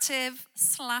productive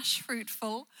 /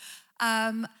 fruitful.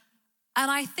 And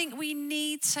I think we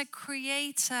need to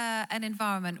create an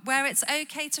environment where it's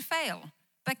okay to fail.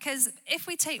 Because if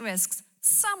we take risks,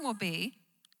 some will be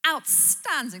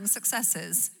outstanding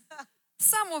successes.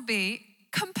 Some will be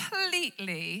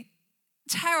completely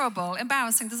terrible,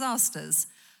 embarrassing disasters.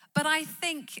 But I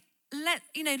think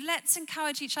let's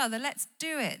encourage each other. Let's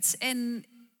do it in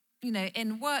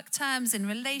work terms, in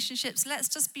relationships. Let's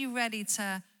just be ready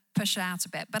to push out a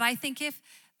bit. But I think if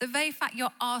the very fact you're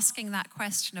asking that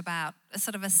question about a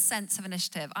sort of a sense of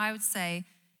initiative, I would say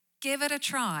give it a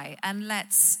try and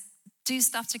let's do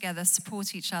stuff together,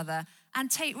 support each other, and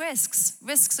take risks.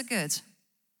 Risks are good.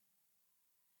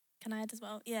 Can I add as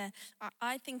well? Yeah,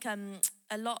 I think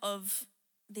a lot of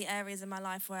the areas in my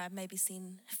life where I've maybe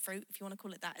seen fruit, if you want to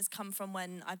call it that, has come from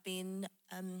when I've been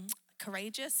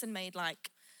courageous and made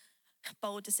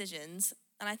bold decisions.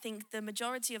 And I think the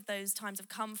majority of those times have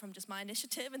come from just my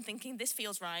initiative and thinking this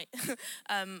feels right,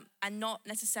 and not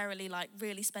necessarily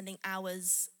really spending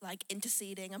hours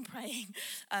interceding and praying,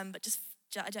 but just,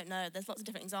 I don't know, there's lots of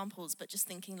different examples, but just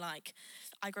thinking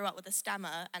I grew up with a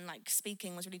stammer and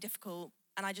speaking was really difficult.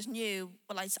 And I just knew,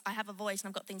 I have a voice and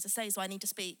I've got things to say, so I need to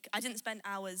speak. I didn't spend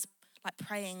hours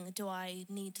praying, do I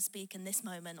need to speak in this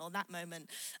moment or that moment?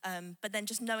 But then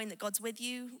just knowing that God's with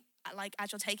you,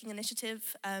 as you're taking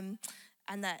initiative,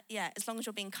 and that, as long as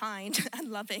you're being kind and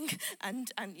loving,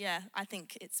 and I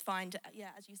think it's fine to,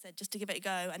 as you said, just to give it a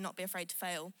go and not be afraid to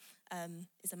fail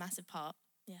is a massive part.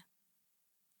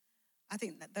 I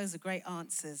think that those are great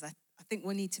answers. I think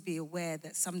we need to be aware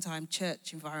that sometimes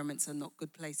church environments are not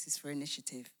good places for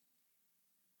initiative.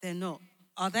 They're not.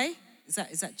 Are they? Is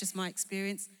that just my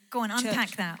experience? Go on,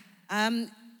 unpack that.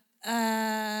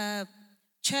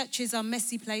 Churches are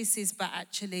messy places, but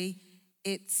actually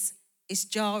it's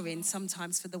jarring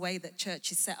sometimes for the way that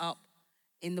church is set up.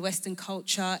 In the Western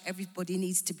culture, everybody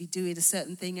needs to be doing a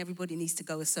certain thing. Everybody needs to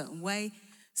go a certain way.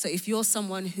 So if you're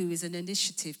someone who is an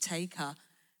initiative taker,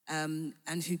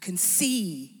 and who can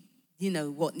see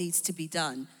what needs to be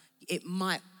done, it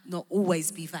might not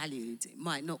always be valued. It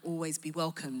might not always be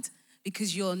welcomed,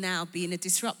 because you're now being a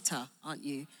disruptor, aren't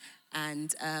you?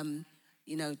 And,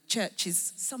 church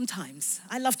is sometimes,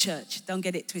 I love church, don't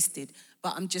get it twisted,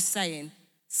 but I'm just saying,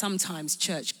 sometimes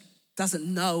church doesn't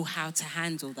know how to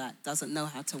handle that, doesn't know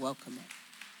how to welcome it.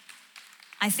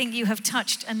 I think you have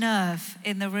touched a nerve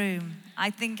in the room. I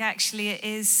think actually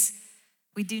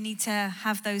we do need to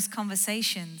have those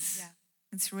conversations. Yeah.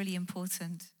 It's really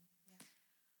important. Yeah.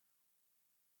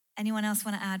 Anyone else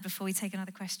want to add before we take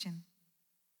another question?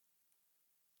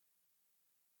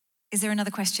 Is there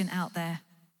another question out there?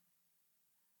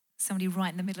 Somebody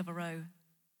right in the middle of a row.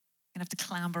 You're going to have to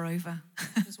clamber over.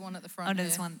 There's one at the front. Oh, no,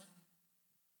 there's one.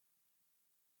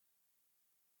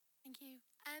 Thank you.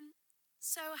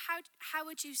 So how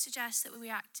would you suggest that we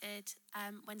reacted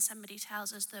when somebody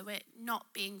tells us that we're not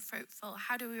being fruitful?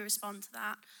 How do we respond to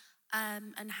that?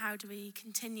 And how do we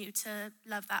continue to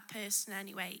love that person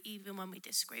anyway, even when we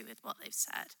disagree with what they've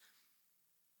said?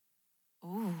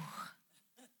 Ooh.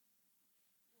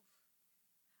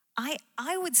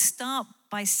 I would start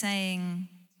by saying,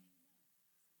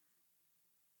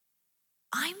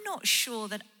 I'm not sure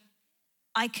that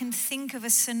I can think of a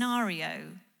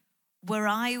scenario where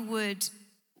I would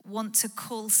want to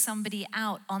call somebody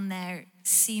out on their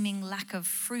seeming lack of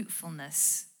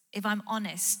fruitfulness, if I'm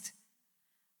honest.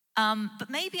 But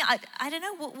maybe, I don't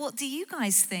know, what do you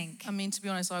guys think? I mean, to be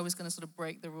honest, I was going to sort of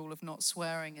break the rule of not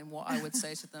swearing in what I would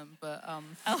say to them, but...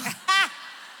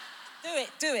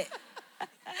 Do it.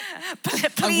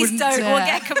 Please don't, dare. we'll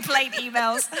get complaint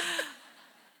emails.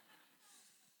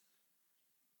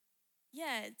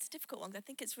 Yeah, it's a difficult one. I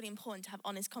think it's really important to have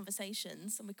honest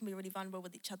conversations, and we can be really vulnerable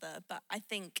with each other. But I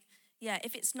think,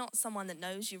 if it's not someone that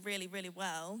knows you really, really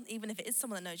well, even if it is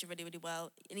someone that knows you really, really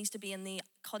well, it needs to be in the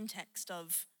context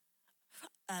of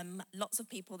lots of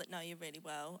people that know you really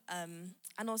well. And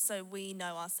also we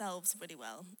know ourselves really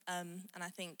well. And I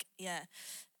think,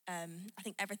 I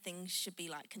think everything should be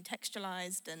like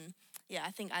contextualized. And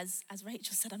I think as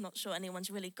Rachel said, I'm not sure anyone's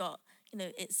really got,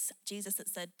 it's Jesus that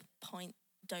said,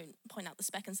 don't point out the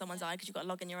speck in someone's eye because you've got a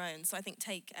log in your own. So I think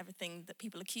take everything that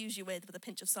people accuse you with a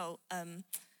pinch of salt.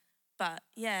 But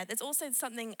there's also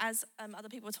something, as other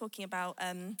people were talking about,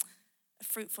 a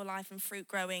fruitful life and fruit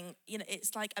growing,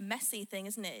 it's like a messy thing,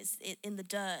 isn't it? It's in the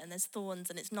dirt and there's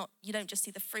thorns, and it's not, you don't just see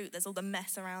the fruit, there's all the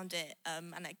mess around it.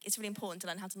 And it's really important to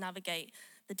learn how to navigate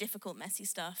the difficult, messy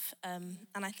stuff. And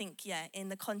I think, in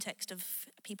the context of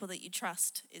people that you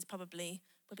trust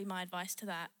would be my advice to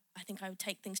that. I think I would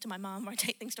take things to my mum, or I'd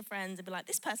take things to friends and be like,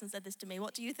 this person said this to me,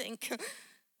 what do you think?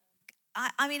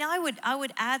 I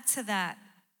would add to that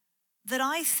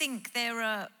I think there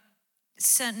are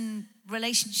certain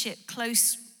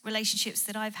close relationships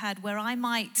that I've had where I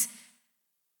might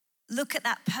look at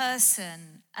that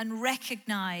person and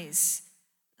recognize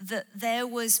that there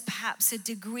was perhaps a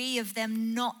degree of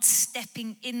them not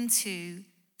stepping into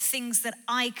things that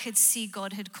I could see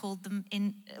God had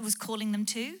was calling them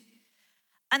to.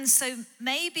 And so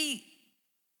maybe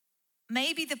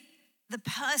the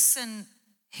person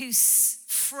who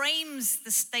frames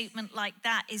the statement like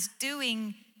that is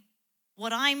doing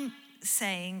what I'm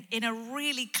saying in a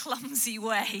really clumsy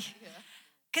way.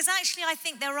 Because actually I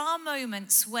think there are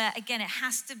moments where, again, it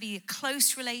has to be a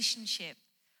close relationship.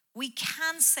 We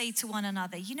can say to one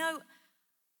another,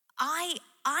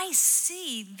 I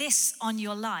see this on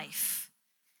your life.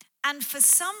 And for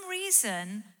some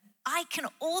reason, I can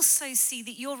also see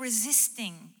that you're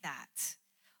resisting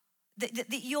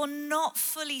that you're not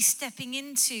fully stepping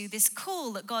into this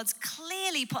call that God's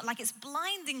clearly put, like it's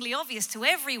blindingly obvious to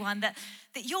everyone that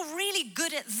you're really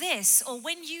good at this, or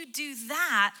when you do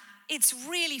that, it's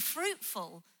really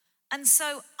fruitful. And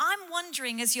so I'm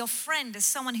wondering, as your friend, as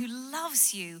someone who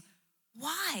loves you,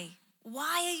 why?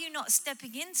 Why are you not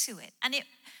stepping into it?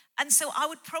 And so I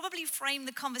would probably frame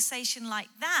the conversation like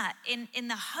that in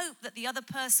the hope that the other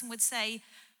person would say,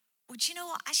 well, do you know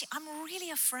what? Actually, I'm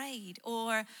really afraid,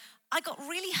 or I got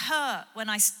really hurt when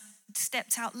I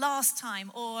stepped out last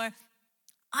time, or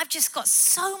I've just got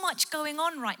so much going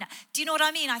on right now. Do you know what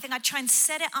I mean? I think I'd try and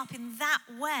set it up in that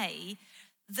way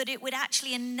that it would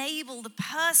actually enable the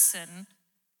person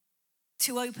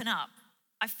to open up.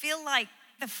 I feel like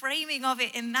the framing of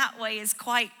it in that way is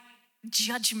quite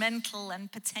judgmental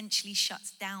and potentially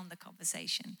shuts down the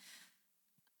conversation.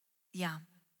 Yeah.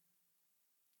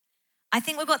 I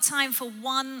think we've got time for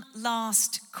one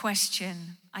last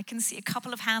question. I can see a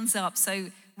couple of hands up,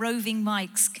 so roving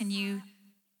mics, can you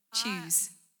choose?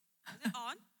 Is it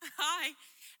on? Hi.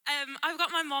 I've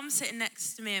got my mom sitting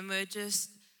next to me, and we're just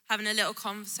having a little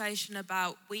conversation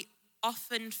about, we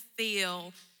often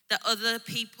feel that other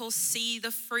people see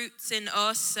the fruits in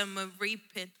us and are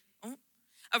reaping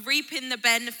the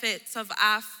benefits of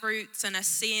our fruits and are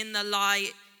seeing the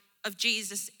light of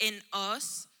Jesus in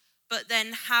us. But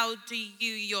then how do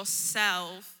you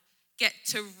yourself get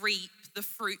to reap the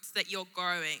fruits that you're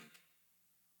growing?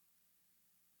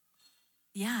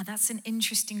 Yeah, that's an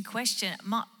interesting question.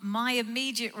 My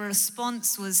immediate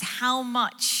response was, how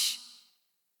much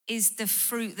is the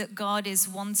fruit that God is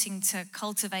wanting to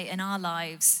cultivate in our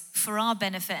lives for our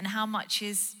benefit, and how much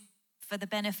is for the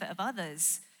benefit of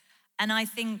others? And I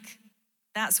think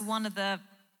that's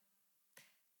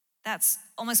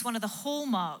almost one of the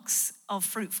hallmarks of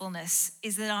fruitfulness,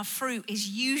 is that our fruit is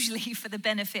usually for the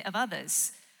benefit of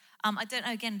others. I don't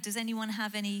know, again, does anyone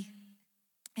have any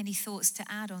thoughts to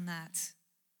add on that?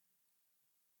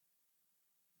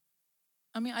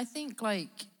 I mean, I think,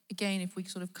 again, if we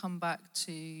sort of come back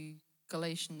to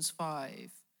Galatians 5,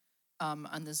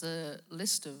 and there's a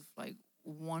list of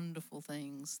wonderful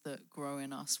things that grow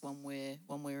in us when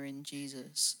we're in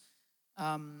Jesus,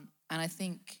 and I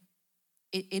think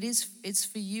it's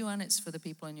for you and it's for the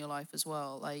people in your life as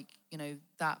well.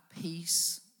 That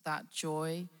peace, that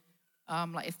joy,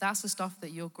 if that's the stuff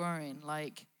that you're growing,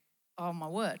 oh my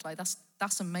word,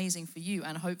 that's amazing for you.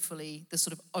 And hopefully the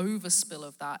sort of overspill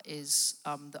of that is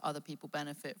that other people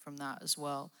benefit from that as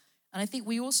well. And I think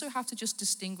we also have to just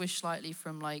distinguish slightly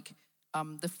from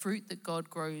the fruit that God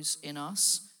grows in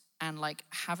us and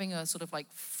having a sort of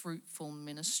fruitful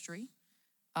ministry.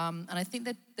 And I think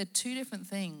that they're two different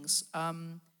things.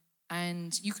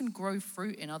 And you can grow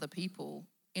fruit in other people.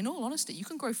 In all honesty, you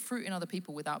can grow fruit in other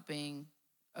people without being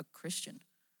a Christian.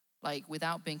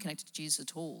 Without being connected to Jesus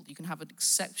at all. You can have an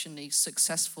exceptionally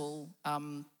successful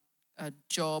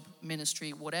job,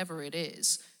 ministry, whatever it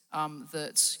is,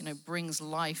 that brings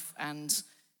life and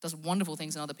does wonderful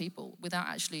things in other people without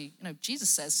actually,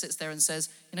 Jesus sits there and says,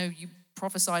 you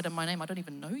prophesied in my name, I don't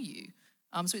even know you.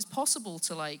 So it's possible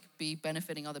to be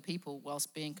benefiting other people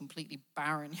whilst being completely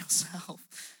barren yourself.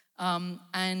 So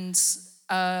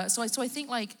I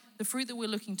think the fruit that we're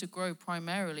looking to grow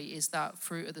primarily is that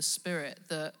fruit of the Spirit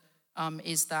that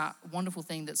is that wonderful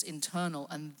thing that's internal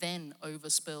and then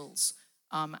overspills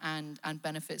and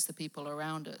benefits the people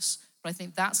around us. But I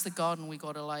think that's the garden we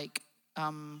got to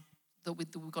that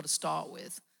we've got to start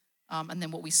with. And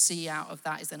then what we see out of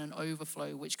that is then an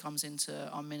overflow which comes into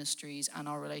our ministries and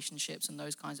our relationships and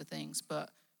those kinds of things.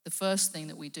 But the first thing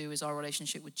that we do is our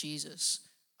relationship with Jesus,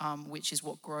 which is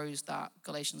what grows that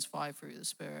Galatians 5 fruit of the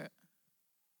Spirit.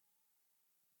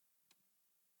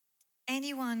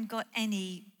 Anyone got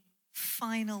any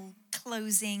final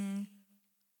closing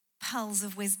pearls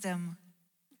of wisdom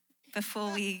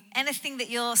before anything that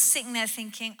you're sitting there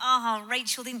thinking,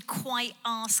 Rachel didn't quite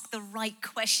ask the right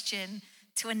question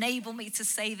to enable me to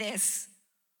say this?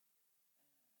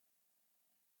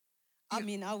 I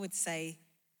mean, I would say,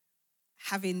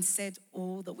 having said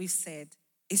all that we've said,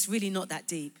 it's really not that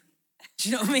deep. Do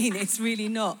you know what I mean? It's really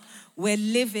not. We're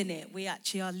living it. We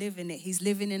actually are living it. He's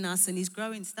living in us and he's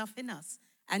growing stuff in us.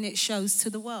 And it shows to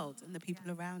the world and the people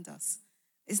around us.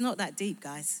 It's not that deep,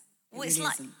 guys. Well,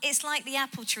 it's like the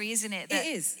apple tree, isn't it? It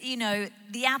is.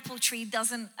 The apple tree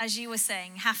doesn't, as you were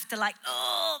saying, have to I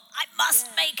must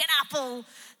make an apple.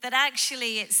 That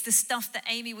actually it's the stuff that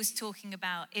Amy was talking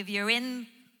about. If you're in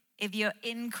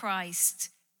Christ,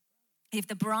 if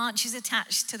the branch is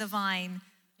attached to the vine,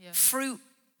 fruit,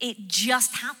 it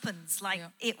just happens.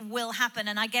 It will happen.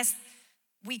 And I guess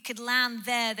we could land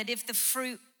there that if the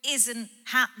fruit isn't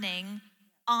happening,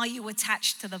 are you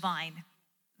attached to the vine?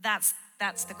 That's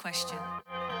the question.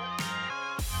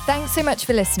 Thanks so much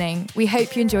for listening. We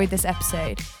hope you enjoyed this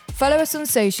episode. Follow us on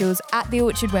socials @The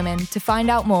Orchard Women to find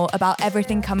out more about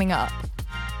everything coming up.